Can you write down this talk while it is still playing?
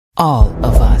All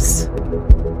of us.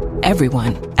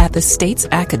 Everyone at the state's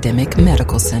academic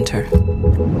medical center.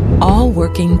 All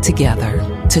working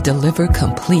together to deliver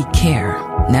complete care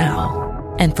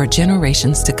now and for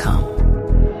generations to come.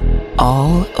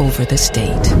 All over the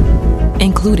state,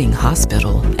 including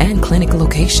hospital and clinic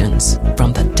locations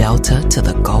from the Delta to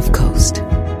the Gulf Coast.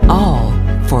 All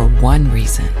for one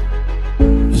reason.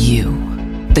 You,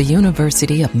 the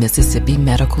University of Mississippi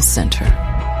Medical Center.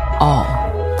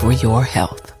 All for your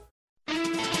health.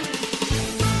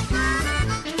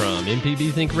 From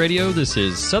MPB Think Radio, this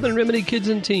is Southern Remedy Kids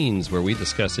and Teens, where we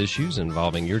discuss issues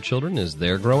involving your children as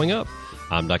they're growing up.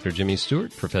 I'm Dr. Jimmy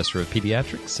Stewart, professor of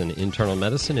pediatrics and internal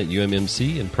medicine at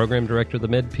UMMC and program director of the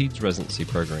MedPeds residency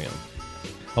program.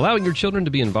 Allowing your children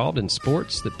to be involved in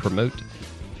sports that promote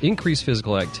increased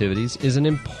physical activities is an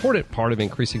important part of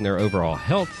increasing their overall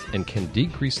health and can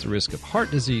decrease the risk of heart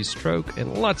disease, stroke,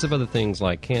 and lots of other things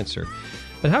like cancer.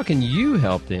 But how can you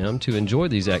help them to enjoy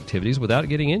these activities without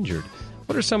getting injured?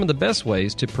 What are some of the best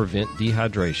ways to prevent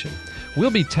dehydration?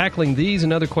 We'll be tackling these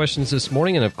and other questions this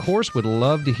morning, and of course, would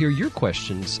love to hear your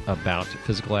questions about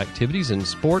physical activities and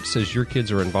sports as your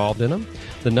kids are involved in them.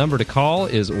 The number to call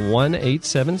is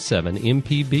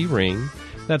 1-877-MPB-RING.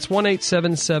 That's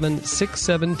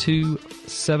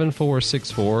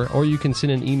 1-877-672-7464, or you can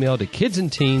send an email to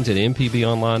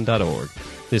kidsandteens@mpbonline.org.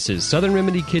 This is Southern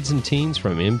Remedy Kids and Teens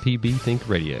from MPB Think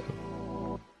Radio.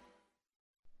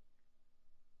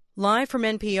 Live from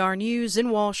NPR News in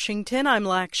Washington, I'm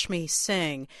Lakshmi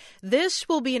Singh. This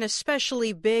will be an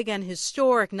especially big and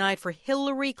historic night for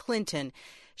Hillary Clinton.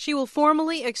 She will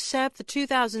formally accept the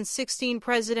 2016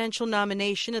 presidential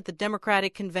nomination at the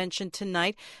Democratic Convention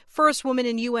tonight, first woman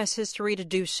in U.S. history to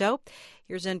do so.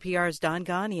 Here's NPR's Don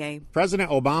Gagné.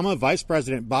 President Obama, Vice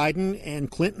President Biden,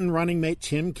 and Clinton running mate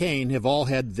Tim Kaine have all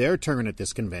had their turn at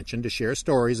this convention to share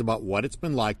stories about what it's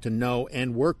been like to know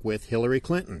and work with Hillary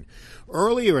Clinton.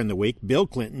 Earlier in the week, Bill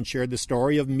Clinton shared the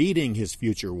story of meeting his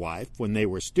future wife when they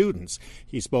were students.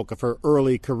 He spoke of her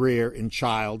early career in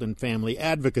child and family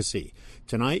advocacy.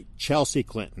 Tonight, Chelsea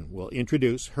Clinton will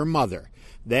introduce her mother.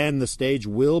 Then the stage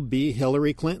will be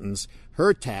Hillary Clinton's.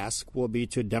 Her task will be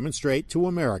to demonstrate to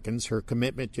Americans her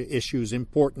commitment to issues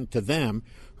important to them,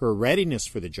 her readiness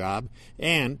for the job,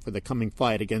 and for the coming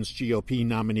fight against GOP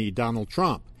nominee Donald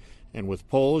Trump. And with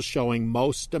polls showing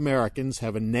most Americans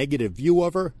have a negative view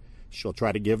of her, she'll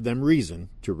try to give them reason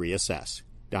to reassess.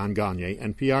 Don Gagné,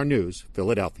 NPR News,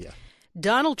 Philadelphia.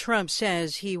 Donald Trump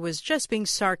says he was just being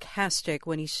sarcastic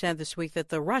when he said this week that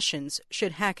the Russians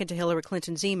should hack into Hillary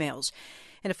Clinton's emails.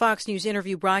 In a Fox News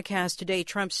interview broadcast today,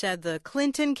 Trump said the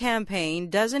Clinton campaign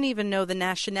doesn't even know the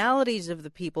nationalities of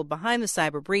the people behind the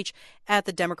cyber breach at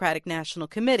the Democratic National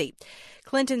Committee.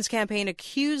 Clinton's campaign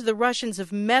accused the Russians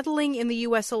of meddling in the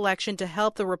U.S. election to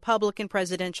help the Republican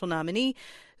presidential nominee,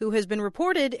 who has been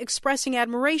reported expressing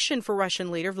admiration for Russian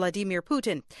leader Vladimir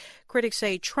Putin. Critics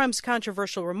say Trump's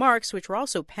controversial remarks, which were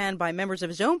also panned by members of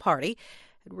his own party,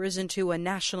 had risen to a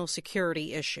national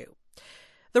security issue.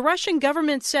 The Russian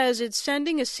government says it's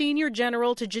sending a senior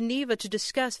general to Geneva to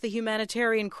discuss the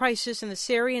humanitarian crisis in the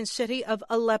Syrian city of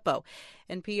Aleppo.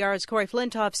 NPR's Corey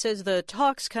Flintoff says the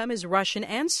talks come as Russian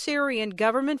and Syrian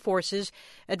government forces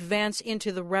advance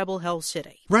into the rebel-held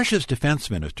city. Russia's defense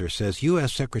minister says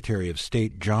U.S. Secretary of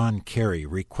State John Kerry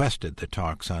requested the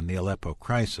talks on the Aleppo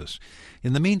crisis.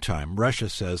 In the meantime, Russia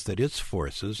says that its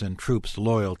forces and troops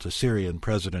loyal to Syrian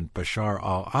President Bashar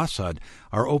al-Assad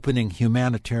are opening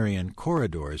humanitarian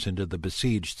corridors into the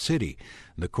besieged city.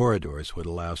 The corridors would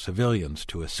allow civilians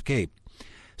to escape.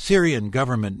 Syrian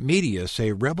government media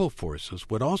say rebel forces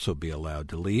would also be allowed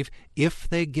to leave if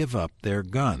they give up their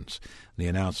guns. The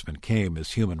announcement came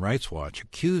as Human Rights Watch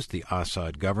accused the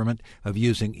Assad government of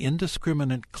using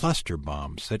indiscriminate cluster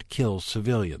bombs that kill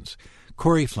civilians.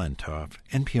 Corey Flintoff,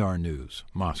 NPR News,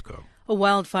 Moscow. A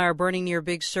wildfire burning near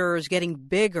Big Sur is getting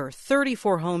bigger.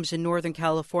 34 homes in Northern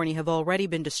California have already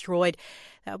been destroyed.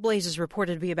 That blaze is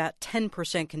reported to be about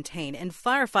 10% contained, and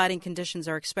firefighting conditions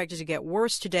are expected to get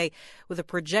worse today with a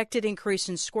projected increase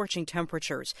in scorching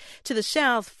temperatures. To the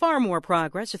south, far more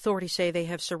progress. Authorities say they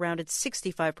have surrounded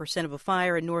 65% of a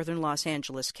fire in northern Los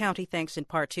Angeles County, thanks in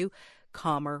part to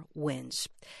calmer winds.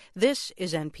 This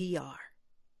is NPR.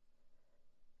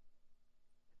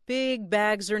 Big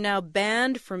bags are now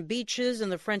banned from beaches in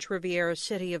the French Riviera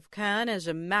city of Cannes as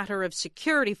a matter of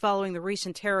security following the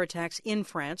recent terror attacks in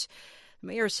France. The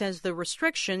mayor says the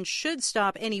restriction should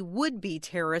stop any would-be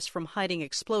terrorists from hiding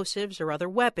explosives or other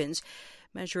weapons.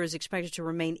 Measure is expected to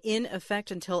remain in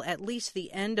effect until at least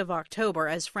the end of October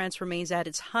as France remains at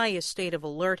its highest state of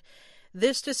alert.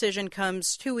 This decision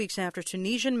comes 2 weeks after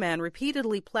Tunisian men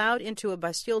repeatedly plowed into a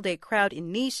Bastille Day crowd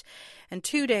in Nice, and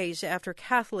 2 days after a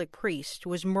Catholic priest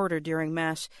was murdered during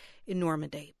Mass in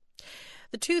Normandy.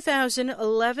 The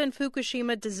 2011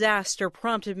 Fukushima disaster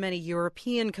prompted many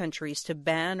European countries to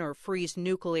ban or freeze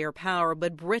nuclear power,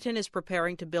 but Britain is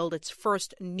preparing to build its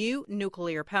first new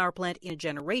nuclear power plant in a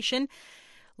generation.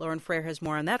 Lauren Frere has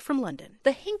more on that from London.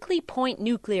 The Hinkley Point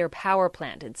nuclear power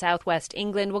plant in southwest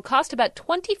England will cost about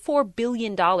 $24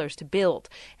 billion to build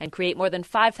and create more than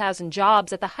 5,000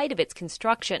 jobs at the height of its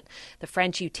construction. The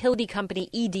French utility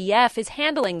company EDF is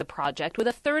handling the project, with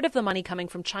a third of the money coming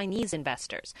from Chinese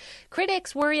investors.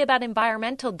 Critics worry about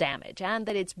environmental damage and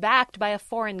that it's backed by a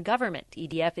foreign government.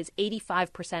 EDF is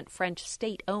 85% French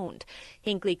state-owned.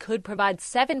 Hinkley could provide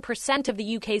 7% of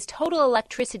the UK's total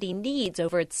electricity needs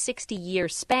over its 60-year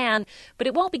span, but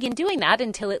it won't begin doing that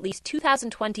until at least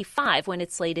 2025, when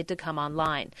it's slated to come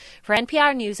online. For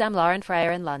NPR News, I'm Lauren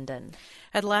Frere in London.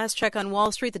 At last check on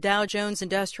Wall Street, the Dow Jones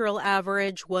Industrial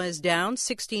Average was down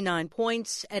 69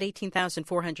 points at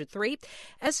 18,403.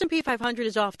 S&P 500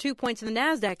 is off 2 points, and the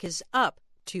Nasdaq is up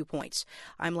 2 points.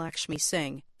 I'm Lakshmi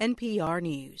Singh, NPR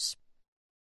News.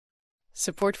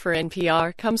 Support for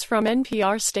NPR comes from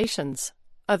NPR stations.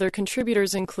 Other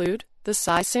contributors include the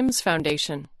Cy Sims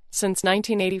Foundation, since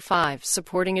 1985,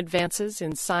 supporting advances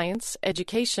in science,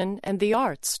 education, and the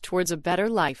arts towards a better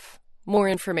life. More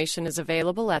information is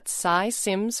available at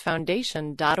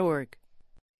cysimsfoundation.org.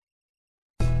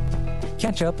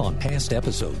 Catch up on past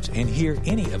episodes and hear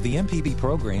any of the MPB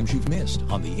programs you've missed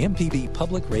on the MPB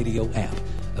Public Radio app,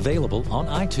 available on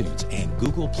iTunes and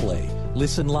Google Play.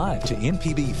 Listen live to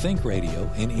MPB Think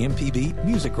Radio and MPB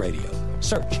Music Radio.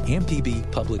 Search MPB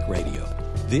Public Radio.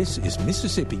 This is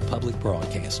Mississippi Public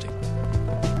Broadcasting.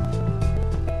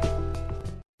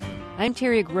 I'm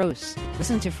Terry Gross.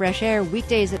 Listen to Fresh Air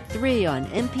weekdays at 3 on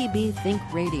MPB Think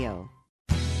Radio.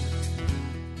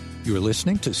 You're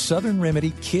listening to Southern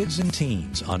Remedy Kids and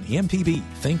Teens on MPB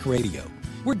Think Radio.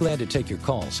 We're glad to take your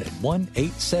calls at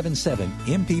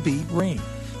 1-877-MPB-RING.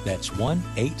 That's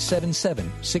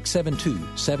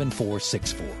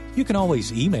 1-877-672-7464. You can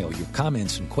always email your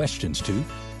comments and questions to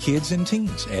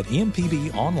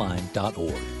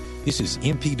kidsandteens@mpbonline.org. This is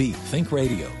MPB Think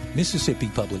Radio,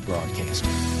 Mississippi Public Broadcasting.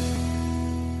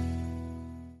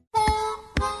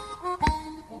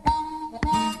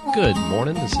 Good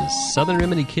morning. This is Southern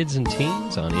Remedy Kids and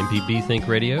Teens on MPB Think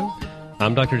Radio.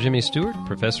 I'm Dr. Jimmy Stewart,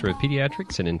 professor of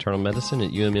pediatrics and internal medicine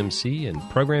at UMMC and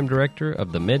program director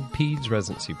of the MedPeds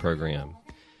residency program.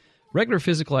 Regular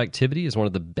physical activity is one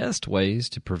of the best ways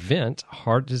to prevent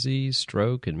heart disease,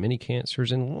 stroke, and many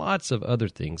cancers, and lots of other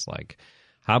things like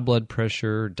high blood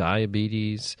pressure,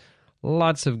 diabetes.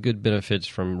 Lots of good benefits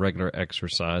from regular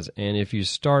exercise, and if you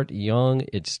start young,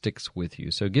 it sticks with you.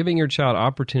 So giving your child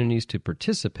opportunities to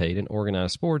participate in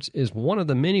organized sports is one of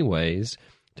the many ways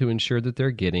to ensure that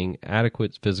they're getting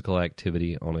adequate physical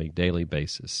activity on a daily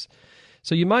basis.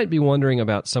 So you might be wondering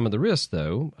about some of the risks,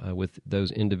 though, with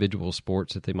those individual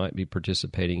sports that they might be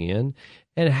participating in,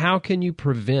 and how can you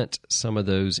prevent some of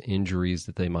those injuries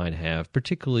that they might have,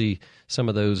 particularly some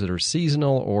of those that are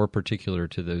seasonal or particular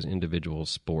to those individual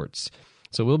sports.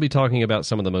 So we'll be talking about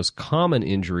some of the most common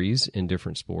injuries in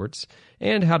different sports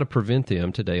and how to prevent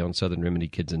them today on Southern Remedy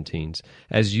Kids and Teens.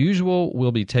 As usual,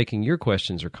 we'll be taking your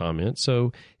questions or comments.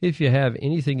 So if you have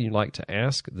anything you'd like to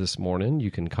ask this morning, you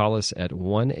can call us at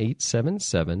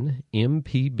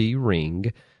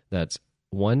 1-877-MPB-RING. That's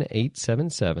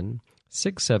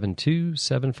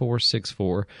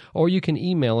 1-877-672-7464. Or you can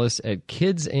email us at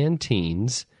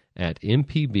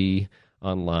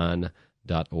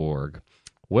kidsandteens@mpbonline.org.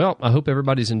 Well, I hope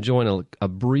everybody's enjoying a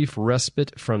brief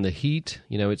respite from the heat.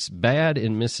 You know, it's bad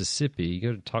in Mississippi. You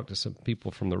go to talk to some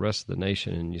people from the rest of the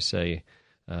nation and you say,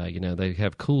 they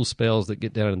have cool spells that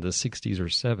get down into the 60s or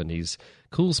 70s.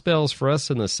 Cool spells for us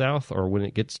in the South are when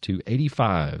it gets to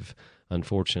 85,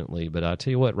 unfortunately. But I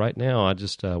tell you what, right now, I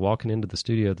just walking into the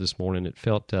studio this morning, it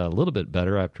felt a little bit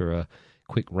better after a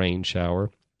quick rain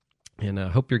shower. And I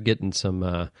hope you're getting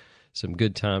some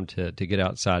good time to get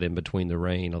outside in between the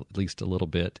rain, at least a little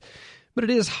bit. But it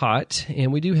is hot,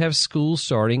 and we do have school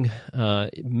starting.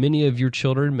 Many of your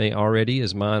children may already,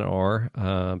 as mine are,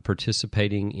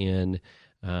 participating in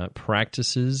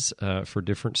practices for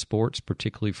different sports,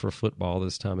 particularly for football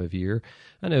this time of year.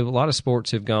 I know a lot of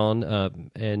sports have gone,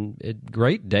 and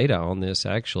great data on this,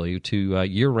 actually, to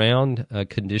year-round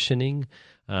conditioning.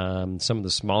 Some of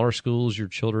the smaller schools, your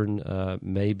children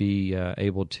may be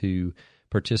able to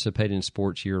participate in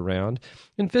sports year-round.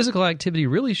 And physical activity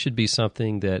really should be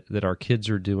something that our kids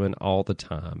are doing all the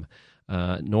time.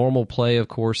 Normal play, of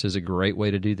course, is a great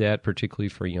way to do that, particularly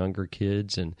for younger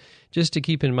kids. And just to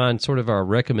keep in mind sort of our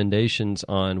recommendations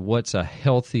on what's a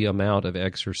healthy amount of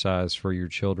exercise for your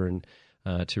children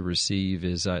to receive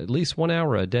is at least 1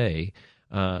 hour a day.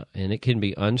 And it can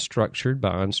be unstructured.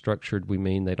 By unstructured, we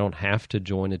mean they don't have to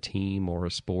join a team or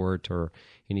a sport or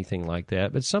anything like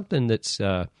that, but something that's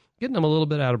getting them a little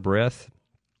bit out of breath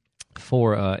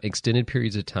for extended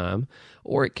periods of time,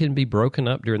 or it can be broken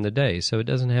up during the day. So it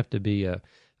doesn't have to be a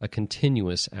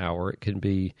continuous hour. It can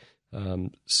be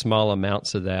small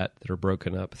amounts of that are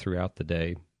broken up throughout the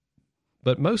day.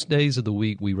 But most days of the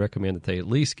week, we recommend that they at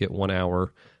least get 1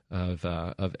 hour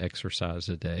of exercise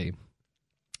a day.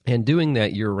 And doing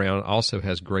that year-round also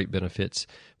has great benefits,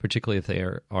 particularly if they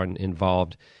are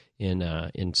involved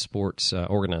in sports,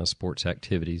 organized sports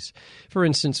activities. For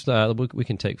instance, we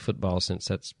can take football since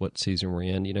that's what season we're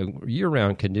in.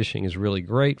 Year-round conditioning is really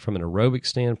great from an aerobic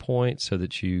standpoint so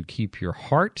that you keep your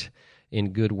heart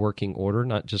in good working order,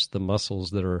 not just the muscles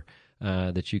that are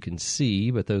that you can see,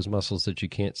 but those muscles that you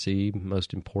can't see.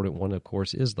 Most important one, of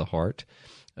course, is the heart.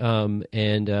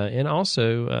 And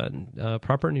also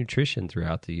proper nutrition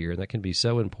throughout the year. That can be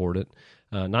so important,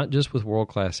 not just with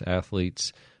world-class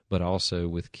athletes, but also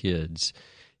with kids.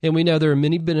 And we know there are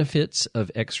many benefits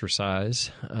of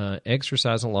exercise.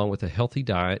 Exercise, along with a healthy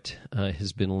diet,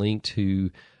 has been linked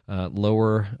to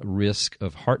lower risk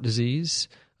of heart disease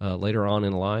later on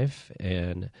in life,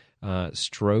 and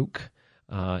stroke,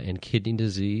 and kidney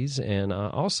disease, and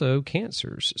also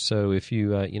cancers. So if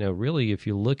you, if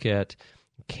you look at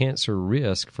cancer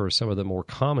risk for some of the more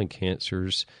common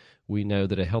cancers, we know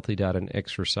that a healthy diet and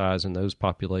exercise in those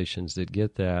populations that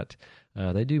get that,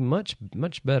 they do much,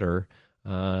 much better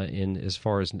in as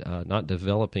far as not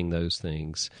developing those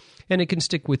things. And it can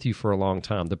stick with you for a long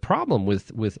time. The problem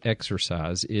with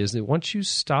exercise is that once you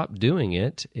stop doing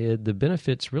it, the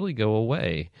benefits really go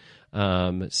away.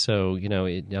 I know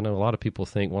a lot of people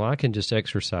think, well, I can just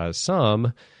exercise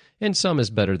some, and some is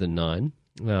better than none,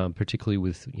 particularly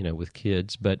with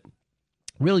kids. But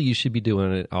really, you should be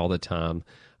doing it all the time.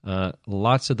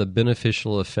 Lots of the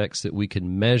beneficial effects that we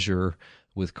can measure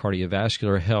with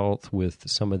cardiovascular health, with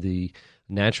some of the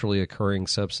naturally occurring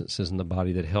substances in the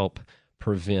body that help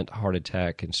prevent heart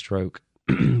attack and stroke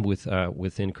with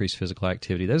increased physical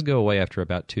activity, those go away after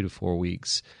about 2 to 4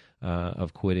 weeks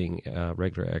of quitting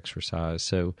regular exercise.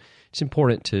 So it's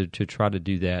important to try to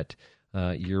do that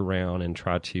year-round and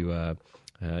try to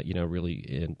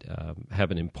really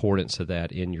have an importance of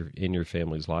that in your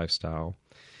family's lifestyle.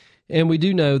 And we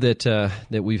do know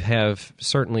that we have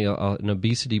certainly an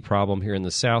obesity problem here in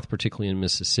the South, particularly in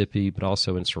Mississippi, but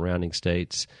also in surrounding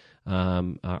states.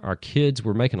 Our kids,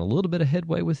 we're making a little bit of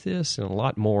headway with this, and a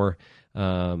lot more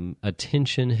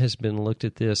attention has been looked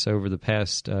at this over the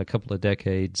past couple of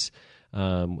decades.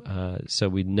 So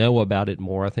we know about it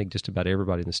more. I think just about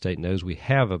everybody in the state knows we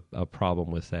have a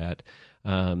problem with that.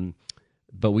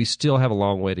 But we still have a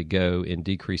long way to go in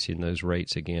decreasing those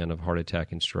rates, again, of heart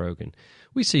attack and stroke. And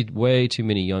we see way too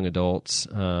many young adults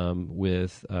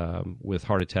with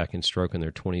heart attack and stroke in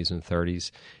their 20s and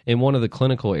 30s. And one of the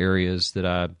clinical areas that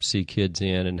I see kids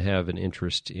in and have an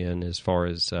interest in as far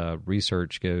as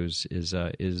research goes is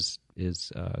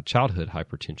childhood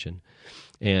hypertension.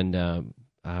 And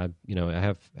I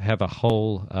have a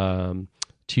whole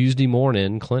Tuesday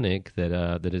morning clinic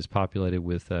that is populated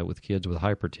with kids with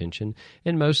hypertension,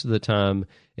 and most of the time,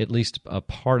 at least a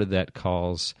part of that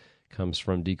cause comes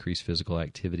from decreased physical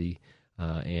activity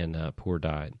and poor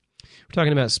diet. We're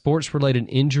talking about sports-related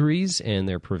injuries and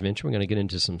their prevention. We're going to get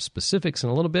into some specifics in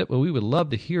a little bit, but we would love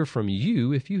to hear from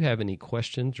you if you have any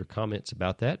questions or comments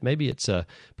about that. Maybe it's a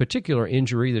particular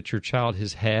injury that your child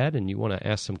has had and you want to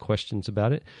ask some questions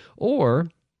about it, or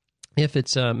if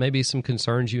it's maybe some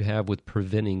concerns you have with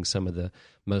preventing some of the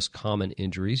most common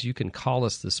injuries. You can call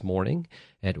us this morning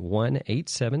at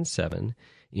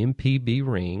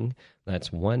 1-877-MPB-RING. That's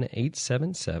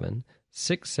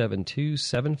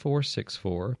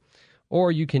 1-877-672-7464. Or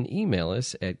you can email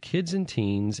us at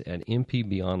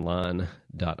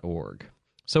kidsandteens@mpbonline.org.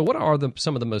 So what are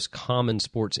some of the most common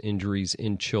sports injuries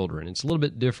in children? It's a little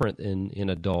bit different in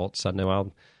adults. I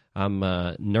know I'm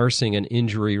nursing an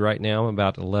injury right now. I'm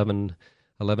about 11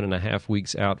 and a half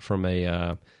weeks out from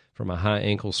a high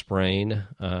ankle sprain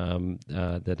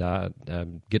that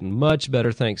I'm getting much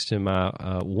better thanks to my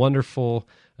wonderful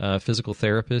physical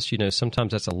therapist.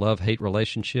 Sometimes that's a love-hate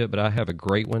relationship, but I have a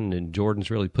great one, and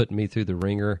Jordan's really putting me through the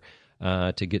ringer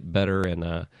to get better.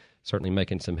 And certainly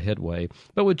making some headway.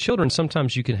 But with children,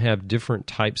 sometimes you can have different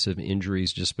types of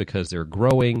injuries just because they're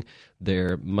growing.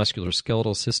 Their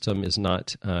musculoskeletal system is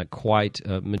not quite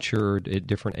matured at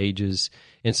different ages.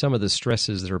 And some of the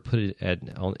stresses that are put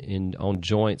on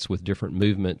joints with different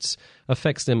movements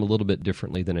affects them a little bit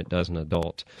differently than it does an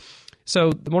adult.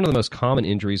 So one of the most common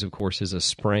injuries, of course, is a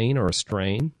sprain or a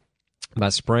strain. By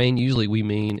sprain, usually we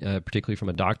mean, particularly from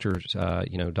a doctor's,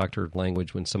 doctor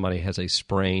language, when somebody has a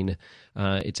sprain,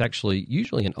 it's actually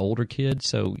usually an older kid.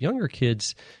 So younger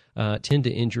kids tend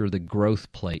to injure the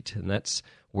growth plate, and that's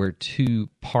where two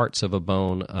parts of a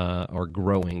bone are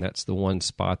growing. That's the one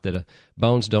spot that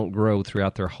bones don't grow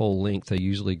throughout their whole length. They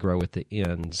usually grow at the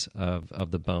ends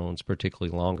of the bones,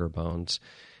 particularly longer bones.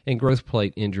 And growth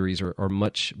plate injuries are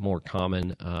much more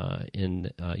common in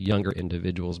younger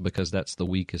individuals because that's the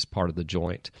weakest part of the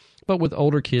joint. But with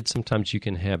older kids, sometimes you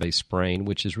can have a sprain,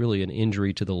 which is really an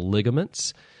injury to the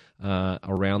ligaments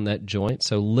around that joint.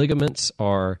 So ligaments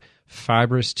are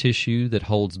fibrous tissue that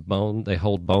holds bone. They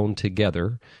hold bone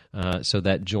together. So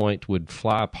that joint would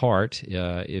fly apart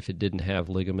if it didn't have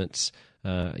ligaments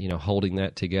holding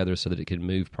that together so that it could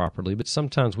move properly. But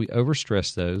sometimes we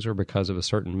overstress those, or because of a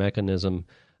certain mechanism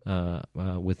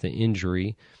with the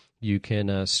injury, you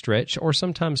can stretch or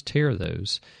sometimes tear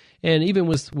those. And even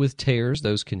with tears,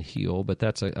 those can heal, but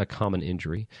that's a common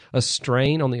injury. A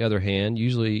strain, on the other hand,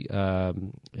 usually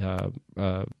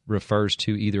refers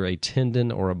to either a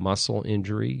tendon or a muscle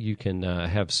injury. You can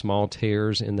have small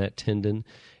tears in that tendon.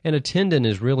 And a tendon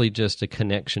is really just a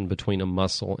connection between a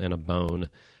muscle and a bone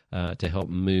to help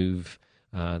move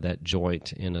that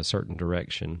joint in a certain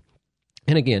direction.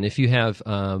 And again, if you have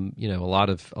a lot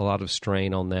of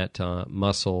strain on that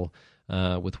muscle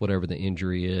with whatever the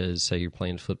injury is, say you're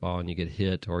playing football and you get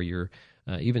hit, or you're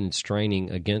even straining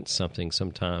against something,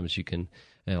 sometimes you can.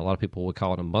 A lot of people would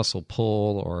call it a muscle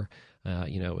pull, or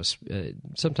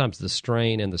sometimes the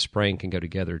strain and the sprain can go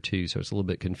together too. So it's a little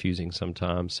bit confusing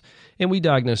sometimes. And we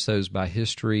diagnose those by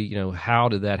history. How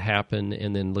did that happen?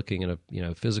 And then looking at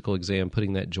a physical exam,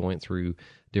 putting that joint through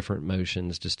different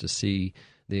motions just to see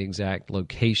the exact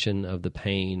location of the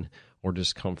pain or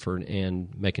discomfort, and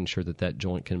making sure that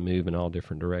joint can move in all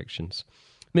different directions.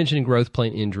 Mentioning growth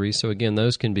plate injuries, so again,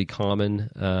 those can be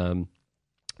common,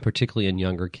 particularly in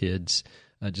younger kids,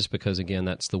 just because, again,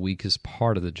 that's the weakest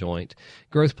part of the joint.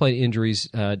 Growth plate injuries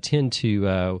tend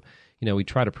to, we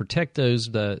try to protect those.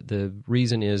 The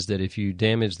reason is that if you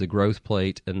damage the growth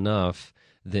plate enough,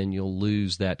 then you'll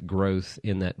lose that growth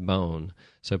in that bone.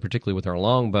 So particularly with our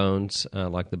long bones,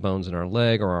 like the bones in our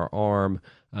leg or our arm,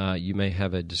 you may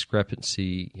have a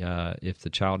discrepancy if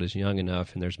the child is young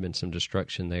enough and there's been some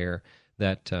destruction there,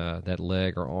 that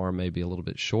leg or arm may be a little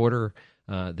bit shorter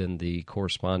than the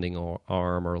corresponding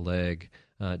arm or leg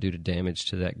due to damage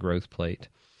to that growth plate.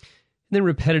 And then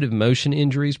repetitive motion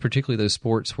injuries, particularly those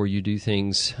sports where you do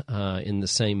things in the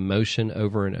same motion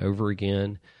over and over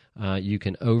again. You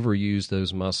can overuse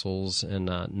those muscles and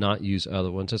not use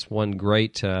other ones. That's one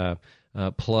great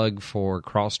plug for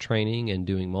cross-training and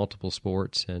doing multiple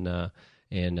sports and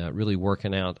really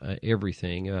working out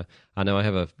everything. I know I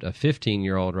have a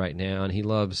 15-year-old right now, and he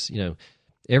loves,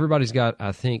 everybody's got,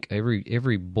 I think,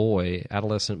 every boy,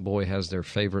 adolescent boy, has their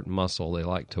favorite muscle they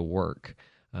like to work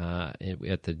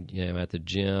at the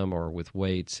gym or with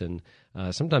weights, and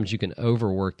sometimes you can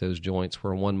overwork those joints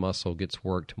where one muscle gets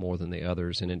worked more than the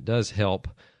others, and it does help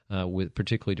with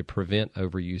particularly to prevent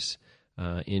overuse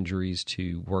injuries,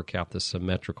 to work out the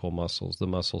symmetrical muscles, the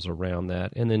muscles around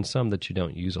that, and then some that you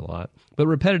don't use a lot. But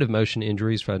repetitive motion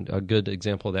injuries, a good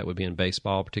example of that would be in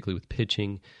baseball, particularly with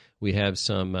pitching. We have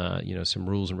some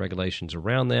rules and regulations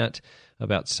around that,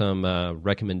 about some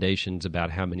recommendations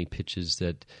about how many pitches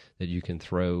that you can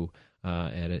throw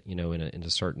at it, in a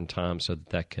certain time, so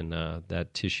that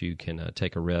tissue can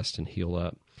take a rest and heal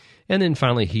up. And then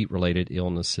finally, heat-related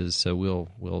illnesses. So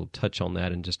we'll touch on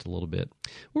that in just a little bit.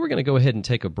 Well, we're going to go ahead and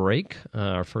take a break,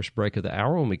 our first break of the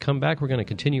hour. When we come back, we're going to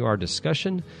continue our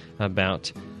discussion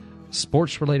about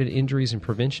sports-related injuries and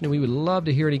prevention, and we would love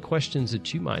to hear any questions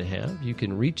that you might have. You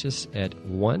can reach us at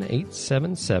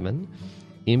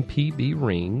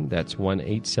 1-877-MPB-RING. That's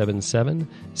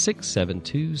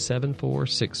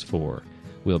 1-877-672-7464.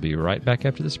 We'll be right back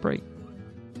after this break.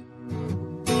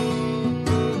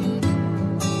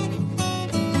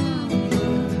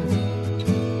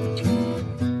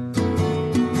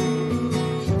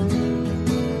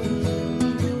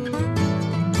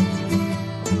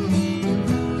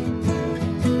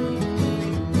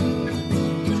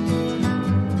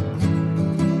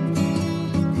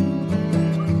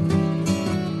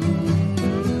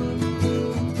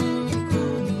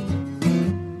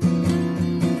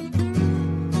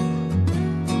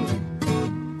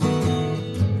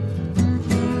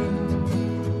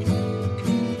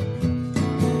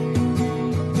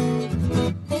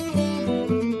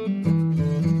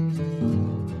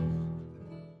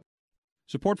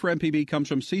 Support for MPB comes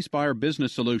from C Spire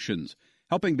Business Solutions,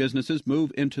 helping businesses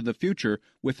move into the future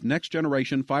with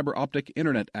next-generation fiber optic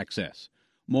internet access.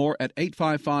 More at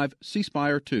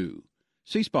 855-C-SPIRE-2.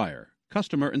 C Spire,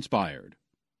 customer inspired.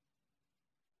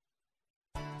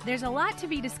 There's a lot to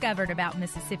be discovered about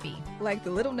Mississippi. Like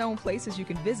the little-known places you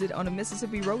can visit on a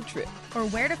Mississippi road trip. Or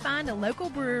where to find a local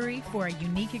brewery for a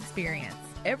unique experience.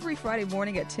 Every Friday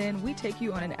morning at 10, we take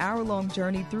you on an hour-long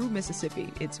journey through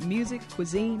Mississippi. It's music,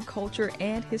 cuisine, culture,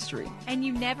 and history. And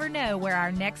you never know where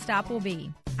our next stop will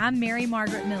be. I'm Mary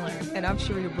Margaret Miller. And I'm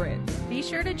Sharita Brent. Be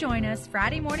sure to join us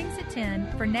Friday mornings at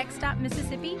 10 for Next Stop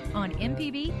Mississippi on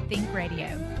MPB Think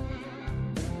Radio.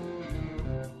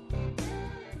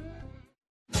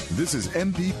 This is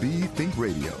MPB Think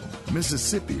Radio,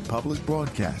 Mississippi Public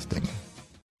Broadcasting.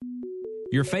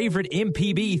 Your favorite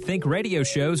MPB Think Radio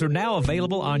shows are now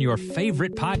available on your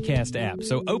favorite podcast app.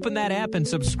 So open that app and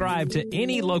subscribe to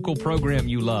any local program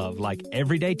you love, like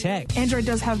Everyday Tech. Android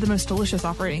does have the most delicious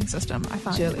operating system, I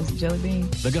find. Jelly bean.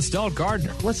 The Gestalt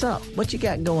Gardener. What's up? What you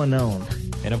got going on?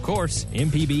 And of course,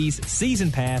 MPB's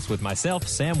Season Pass with myself,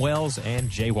 Sam Wells, and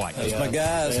Jay White. That's my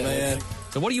guys, man.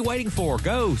 So what are you waiting for?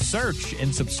 Go, search,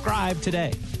 and subscribe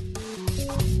today.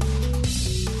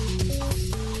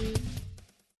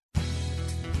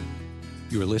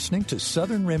 You're listening to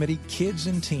Southern Remedy Kids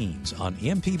and Teens on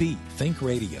MPB Think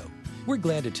Radio. We're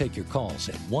glad to take your calls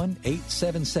at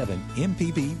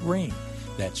 1-877-MPB-RING.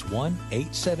 That's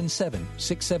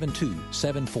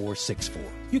 1-877-672-7464.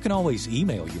 You can always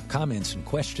email your comments and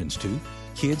questions to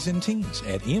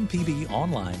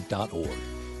kidsandteens@mpbonline.org.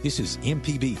 This is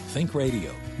MPB Think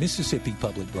Radio, Mississippi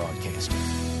Public Broadcasting.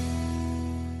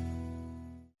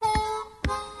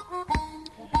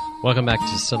 Welcome back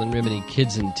to Southern Remedy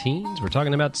Kids and Teens. We're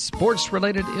talking about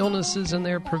sports-related illnesses and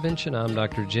their prevention. I'm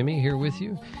Dr. Jimmy here with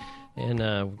you. And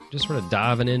just sort of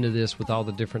diving into this with all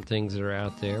the different things that are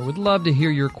out there. Would love to hear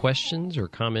your questions or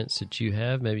comments that you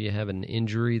have. Maybe you have an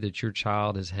injury that your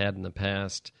child has had in the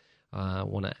past.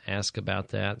 Want to ask about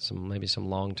that. Maybe some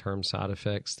long-term side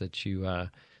effects that you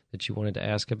wanted to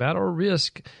ask about, or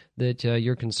risk that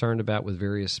you're concerned about with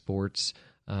various sports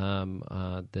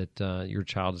that your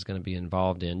child is going to be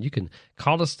involved in. You can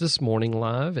call us this morning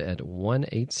live at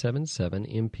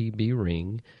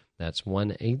 1-877-MPB-RING. That's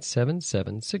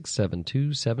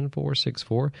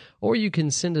 1-877-672-7464. Or you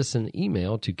can send us an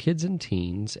email to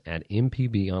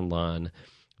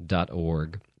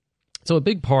kidsandteens@mpbonline.org. So a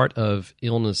big part of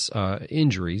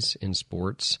injuries in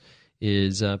sports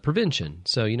is prevention.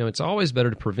 So, it's always better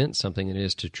to prevent something than it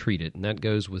is to treat it. And that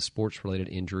goes with sports-related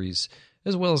injuries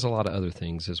as well as a lot of other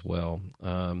things as well.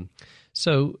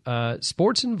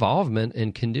 Sports involvement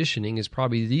and conditioning is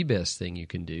probably the best thing you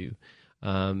can do.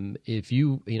 If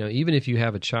even if you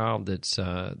have a child that's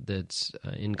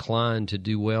inclined to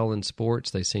do well in sports,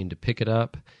 they seem to pick it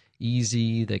up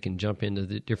easy. They can jump into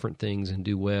the different things and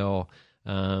do well.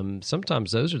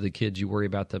 Sometimes those are the kids you worry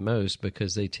about the most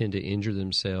because they tend to injure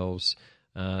themselves.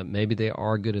 Maybe they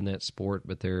are good in that sport,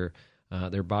 but their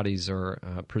bodies are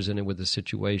presented with a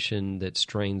situation that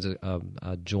strains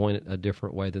a joint a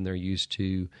different way than they're used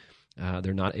to.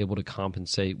 They're not able to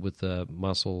compensate with the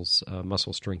muscle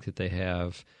strength that they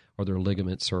have, or their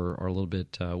ligaments are a little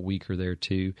bit weaker there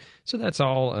too. So that's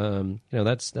all.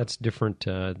 That's different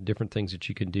things that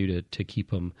you can do to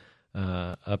keep them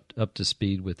up to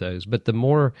speed with those. But the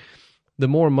more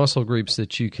muscle groups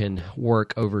that you can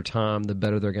work over time, the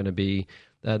better they're going to be.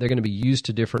 They're going to be used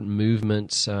to different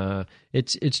movements.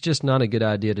 It's just not a good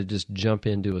idea to just jump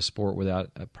into a sport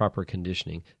without proper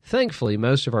conditioning. Thankfully,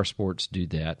 most of our sports do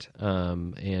that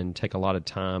and take a lot of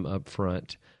time up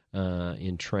front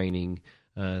in training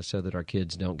so that our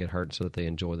kids don't get hurt, so that they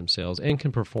enjoy themselves and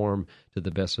can perform to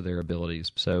the best of their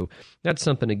abilities. So that's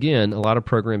something, again, a lot of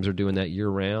programs are doing that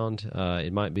year-round.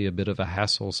 It might be a bit of a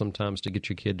hassle sometimes to get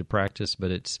your kid to practice,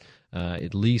 but it's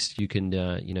at least you can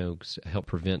help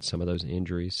prevent some of those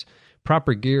injuries.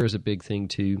 Proper gear is a big thing,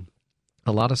 too.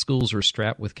 A lot of schools are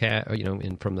strapped with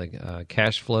from the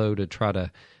cash flow to try to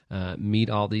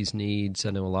meet all these needs.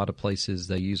 I know a lot of places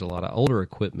they use a lot of older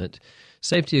equipment.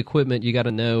 Safety equipment, you got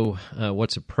to know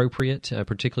what's appropriate,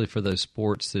 particularly for those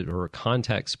sports that are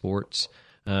contact sports.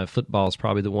 Football is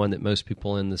probably the one that most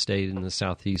people in the state in the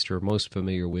Southeast are most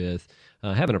familiar with.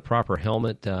 Having a proper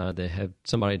helmet, they have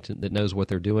somebody that knows what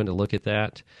they're doing to look at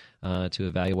that, to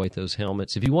evaluate those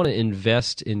helmets. If you want to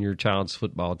invest in your child's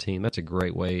football team, that's a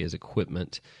great way is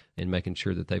equipment and making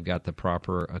sure that they've got the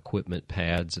proper equipment,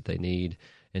 pads that they need,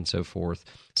 and so forth.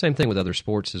 Same thing with other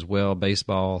sports as well.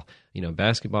 Baseball,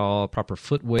 basketball, proper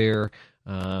footwear,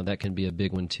 that can be a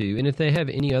big one too. And if they have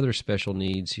any other special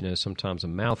needs, sometimes a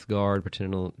mouth guard,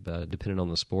 depending on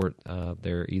the sport,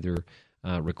 they're either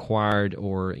required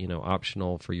or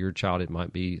optional for your child. It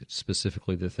might be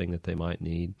specifically the thing that they might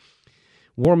need.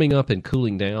 Warming up and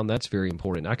cooling down, that's very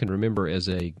important. I can remember as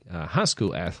a high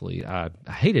school athlete, I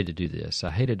hated to do this.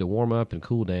 I hated to warm up and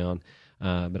cool down,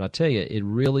 but I tell you, it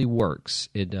really works.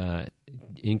 It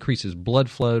increases blood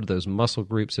flow to those muscle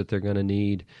groups that they're going to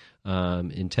need.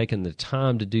 In taking the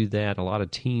time to do that, a lot of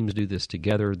teams do this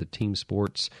together, the team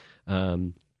sports,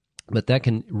 but that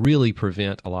can really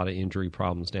prevent a lot of injury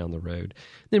problems down the road.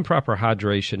 Then proper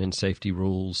hydration and safety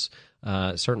rules.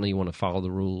 Certainly you want to follow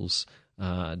the rules.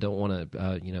 Don't want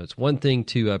to, it's one thing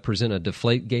to present a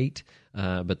deflate gate,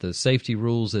 but the safety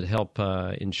rules that help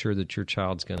ensure that your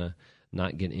child's going to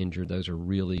not get injured, those are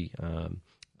really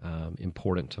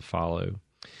important to follow.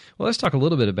 Well, let's talk a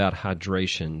little bit about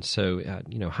hydration. So,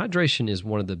 hydration is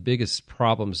one of the biggest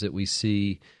problems that we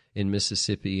see in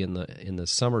Mississippi in the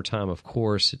summertime. Of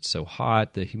course, it's so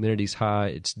hot, the humidity's high,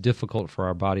 it's difficult for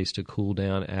our bodies to cool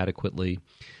down adequately.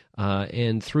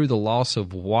 And through the loss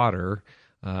of water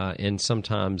and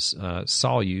sometimes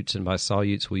solutes, and by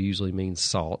solutes we usually mean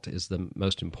salt is the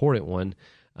most important one,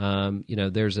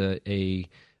 there's a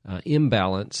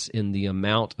imbalance in the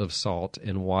amount of salt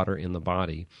and water in the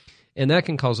body. And that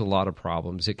can cause a lot of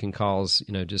problems. It can cause,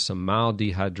 just some mild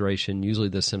dehydration. Usually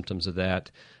the symptoms of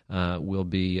that will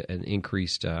be an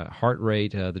increased heart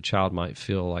rate. The child might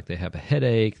feel like they have a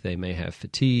headache. They may have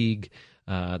fatigue.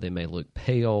 They may look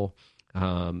pale.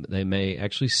 They may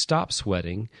actually stop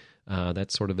sweating.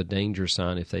 That's sort of a danger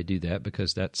sign if they do that,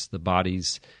 because that's the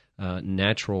body's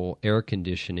natural air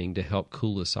conditioning to help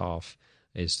cool us off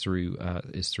is through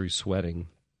sweating.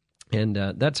 And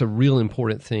that's a real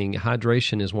important thing.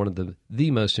 Hydration is one of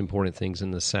the most important things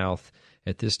in the South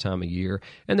at this time of year.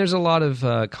 And there's a lot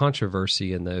of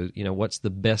controversy in those. What's the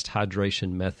best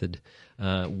hydration method?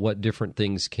 What different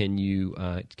things can you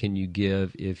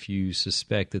give if you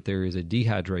suspect that there is a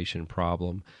dehydration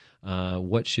problem?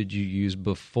 What should you use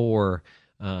before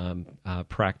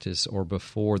practice or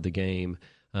before the game?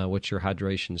 What's your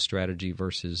hydration strategy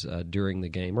versus during the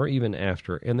game or even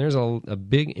after? And there's a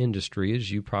big industry, as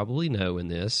you probably know, in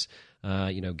this.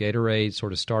 Gatorade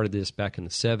sort of started this back in the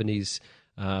 70s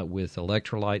with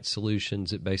electrolyte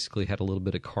solutions. It basically had a little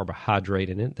bit of carbohydrate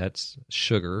in it. That's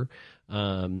sugar.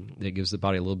 That gives the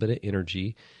body a little bit of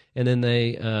energy. And then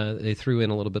they threw in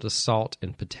a little bit of salt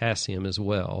and potassium as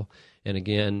well. And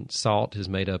again, salt is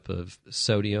made up of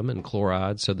sodium and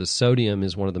chloride. So the sodium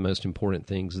is one of the most important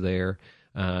things there.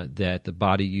 That the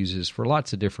body uses for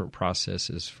lots of different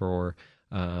processes for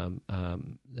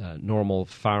normal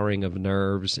firing of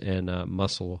nerves and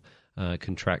muscle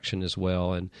contraction as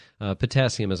well. And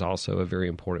potassium is also a very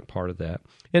important part of that.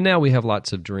 And now we have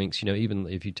lots of drinks. Even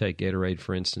if you take Gatorade,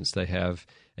 for instance, they have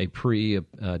a pre,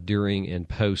 during, and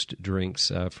post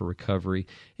drinks for recovery.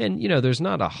 And, there's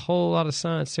not a whole lot of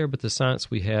science there, but the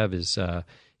science we have is,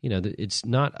 it's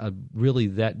not really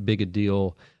that big a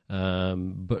deal,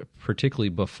 but particularly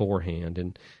beforehand.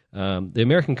 And the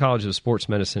American College of Sports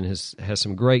Medicine has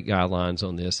some great guidelines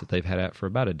on this that they've had out for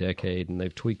about a decade, and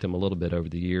they've tweaked them a little bit over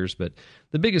the years. But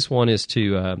the biggest one is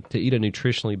to eat a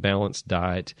nutritionally balanced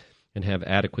diet and have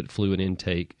adequate fluid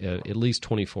intake at least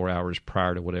 24 hours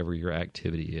prior to whatever your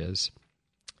activity is.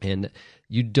 And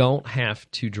you don't have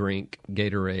to drink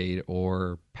Gatorade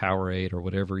or Powerade or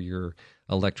whatever your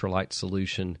electrolyte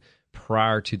solution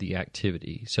prior to the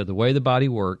activity. So the way the body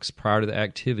works prior to the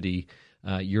activity,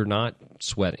 you're not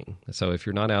sweating. So if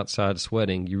you're not outside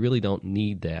sweating, you really don't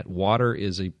need that. Water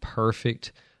is a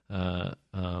perfect, hydration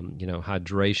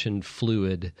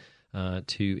fluid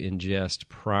to ingest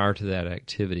prior to that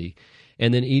activity.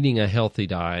 And then eating a healthy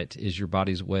diet is your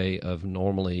body's way of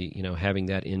normally, having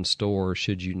that in store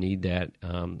should you need that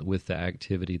with the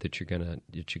activity that you're gonna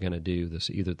do. This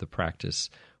either the practice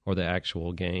or the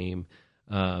actual game.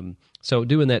 So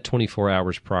doing that 24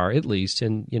 hours prior at least,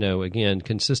 and again,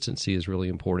 consistency is really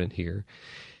important here.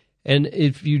 And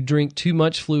if you drink too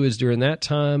much fluids during that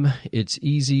time, it's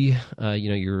easy.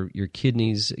 Your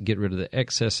kidneys get rid of the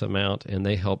excess amount, and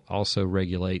they help also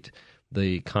regulate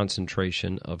the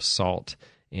concentration of salt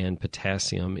and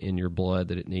potassium in your blood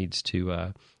that it needs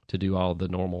to do all the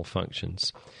normal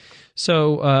functions.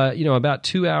 So, about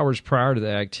 2 hours prior to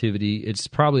the activity, it's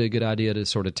probably a good idea to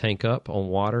sort of tank up on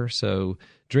water. So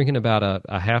drinking about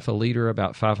a half a liter,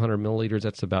 about 500 milliliters,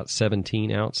 that's about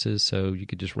 17 ounces. So you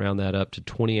could just round that up to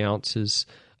 20 ounces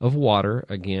of water,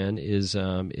 again, is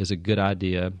a good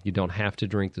idea. You don't have to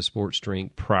drink the sports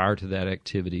drink prior to that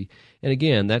activity. And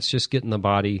again, that's just getting the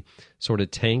body sort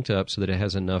of tanked up so that it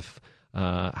has enough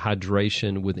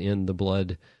hydration within the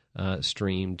blood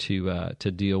stream to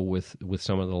deal with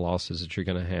some of the losses that you're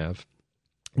going to have.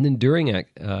 And then during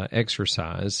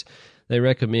exercise, they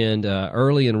recommend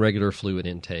early and regular fluid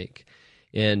intake.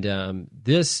 And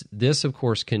this, of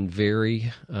course, can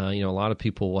vary. A lot of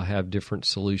people will have different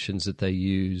solutions that they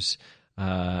use.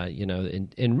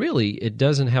 And really, it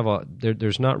doesn't have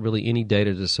there's not really any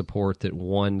data to support that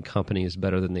one company is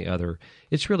better than the other.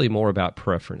 It's really more about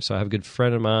preference. So I have a good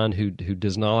friend of mine who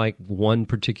does not like one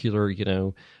particular,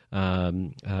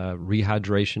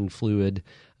 rehydration fluid.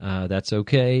 That's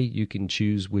okay. You can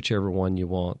choose whichever one you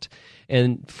want.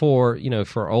 And for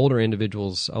older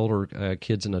individuals, older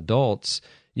kids and adults,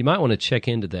 you might want to check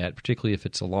into that, particularly if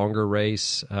it's a longer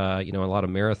race. A lot of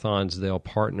marathons, they'll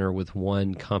partner with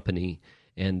one company,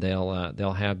 and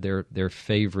they'll have their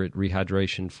favorite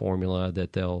rehydration formula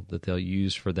that they'll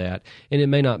use for that. And it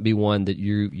may not be one that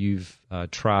you've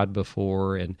tried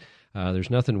before. And there's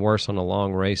nothing worse on a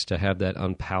long race to have that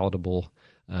unpalatable,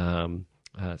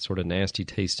 sort of nasty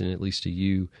tasting, at least to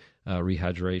you,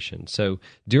 rehydration. So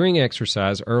during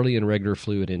exercise, early and regular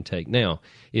fluid intake. Now,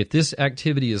 if this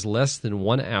activity is less than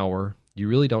 1 hour, you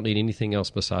really don't need anything else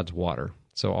besides water.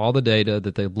 So all the data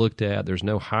that they've looked at, there's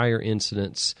no higher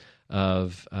incidence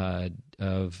of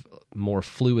more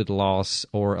fluid loss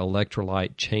or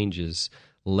electrolyte changes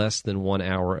less than 1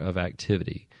 hour of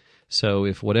activity. So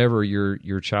if whatever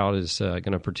your child is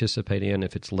going to participate in,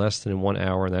 if it's less than 1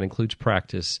 hour, and that includes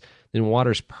practice, then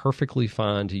water's perfectly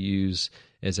fine to use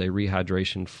as a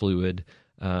rehydration fluid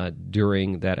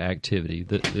during that activity.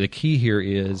 The key here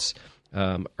is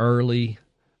early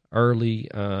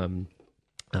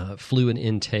fluid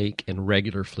intake and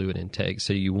regular fluid intake.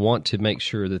 So you want to make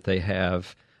sure that they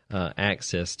have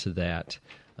access to that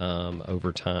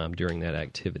over time during that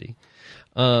activity.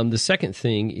 The second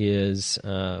thing is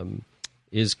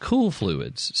cool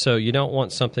fluids. So you don't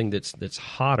want something that's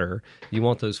hotter. You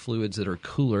want those fluids that are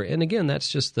cooler. And again, that's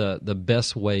just the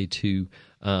best way to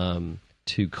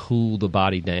cool the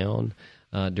body down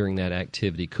during that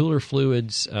activity. Cooler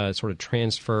fluids sort of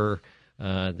transfer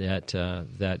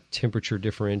that temperature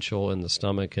differential in the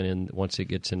stomach, and once it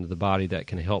gets into the body, that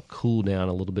can help cool down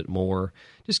a little bit more.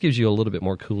 Just gives you a little bit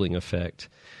more cooling effect.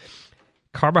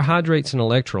 Carbohydrates and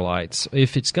electrolytes.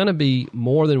 If it's going to be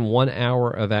more than 1 hour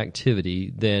of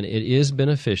activity, then it is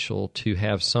beneficial to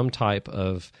have some type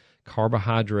of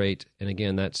carbohydrate, and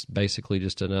again, that's basically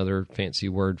just another fancy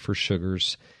word for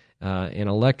sugars, and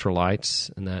electrolytes,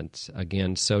 and that's,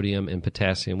 again, sodium and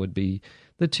potassium would be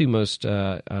the two most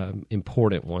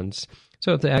important ones.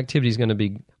 So if the activity is going to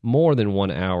be more than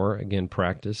 1 hour, again,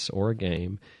 practice or a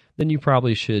game, then you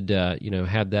probably should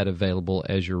have that available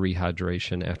as your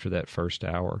rehydration after that first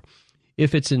hour.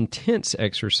 If it's intense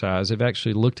exercise, I've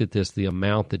actually looked at this, the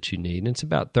amount that you need, and it's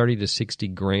about 30 to 60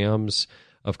 grams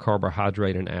of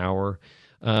carbohydrate an hour.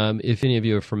 If any of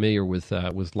you are familiar with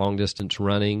long-distance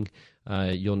running,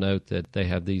 you'll note that they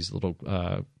have these little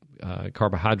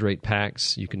carbohydrate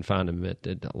packs. You can find them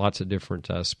at lots of different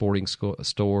sporting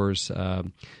stores.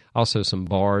 Also some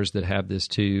bars that have this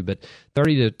too. But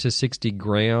 30 to 60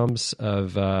 grams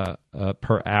of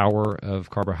per hour of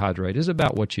carbohydrate is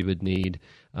about what you would need.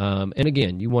 And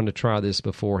again, you want to try this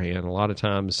beforehand. A lot of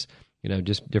times,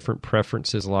 just different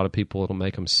preferences. A lot of people, it'll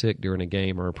make them sick during a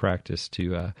game or a practice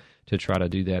to try to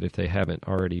do that if they haven't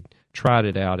already tried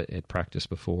it out at practice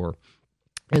before.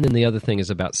 And then the other thing is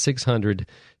about 600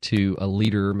 to a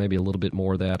liter, maybe a little bit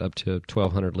more of that, up to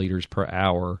 1,200 liters per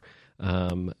hour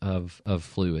of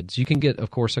fluids. You can get,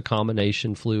 of course, a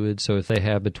combination fluid. So if they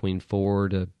have between 4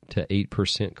 to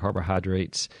 8%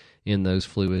 carbohydrates in those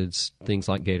fluids, things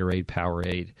like Gatorade,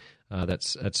 Powerade,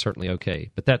 that's certainly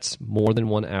okay. But that's more than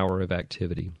 1 hour of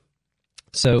activity.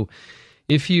 So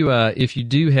if you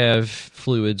do have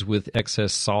fluids with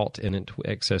excess salt in it,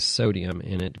 excess sodium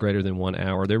in it, greater than 1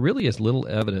 hour, there really is little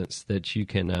evidence that you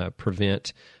can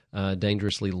prevent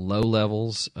dangerously low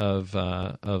levels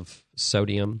of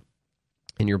sodium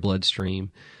in your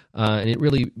bloodstream. And it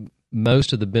really,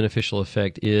 most of the beneficial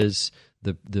effect is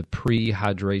the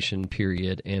pre-hydration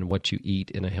period and what you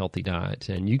eat in a healthy diet.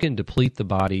 And you can deplete the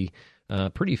body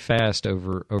pretty fast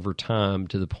over time,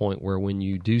 to the point where when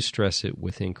you do stress it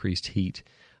with increased heat,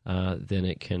 then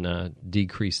it can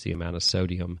decrease the amount of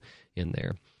sodium in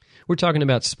there. We're talking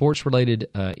about sports-related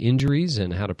injuries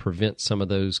and how to prevent some of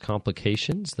those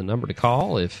complications. The number to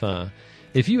call if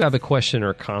you have a question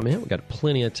or comment, we've got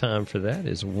plenty of time for that,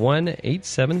 is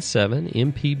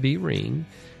 1-877-MPB-RING.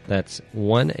 That's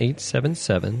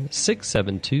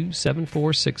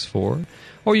 1-877-672-7464.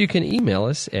 Or you can email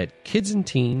us at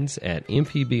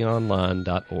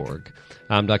kidsandteens@mpbonline.org.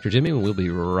 I'm Dr. Jimmy, and we'll be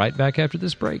right back after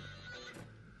this break.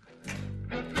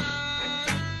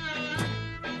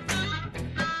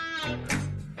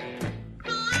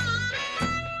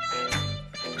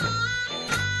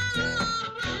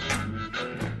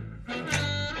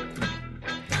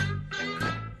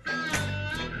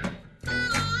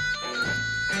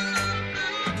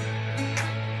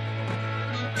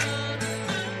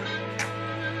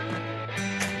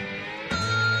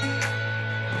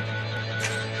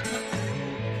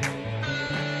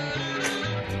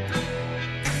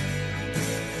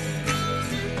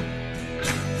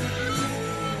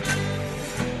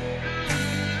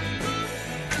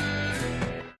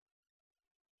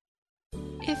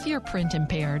 If you're print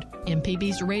impaired,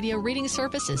 MPB's radio reading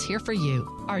service is here for you.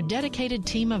 Our dedicated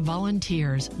team of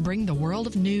volunteers bring the world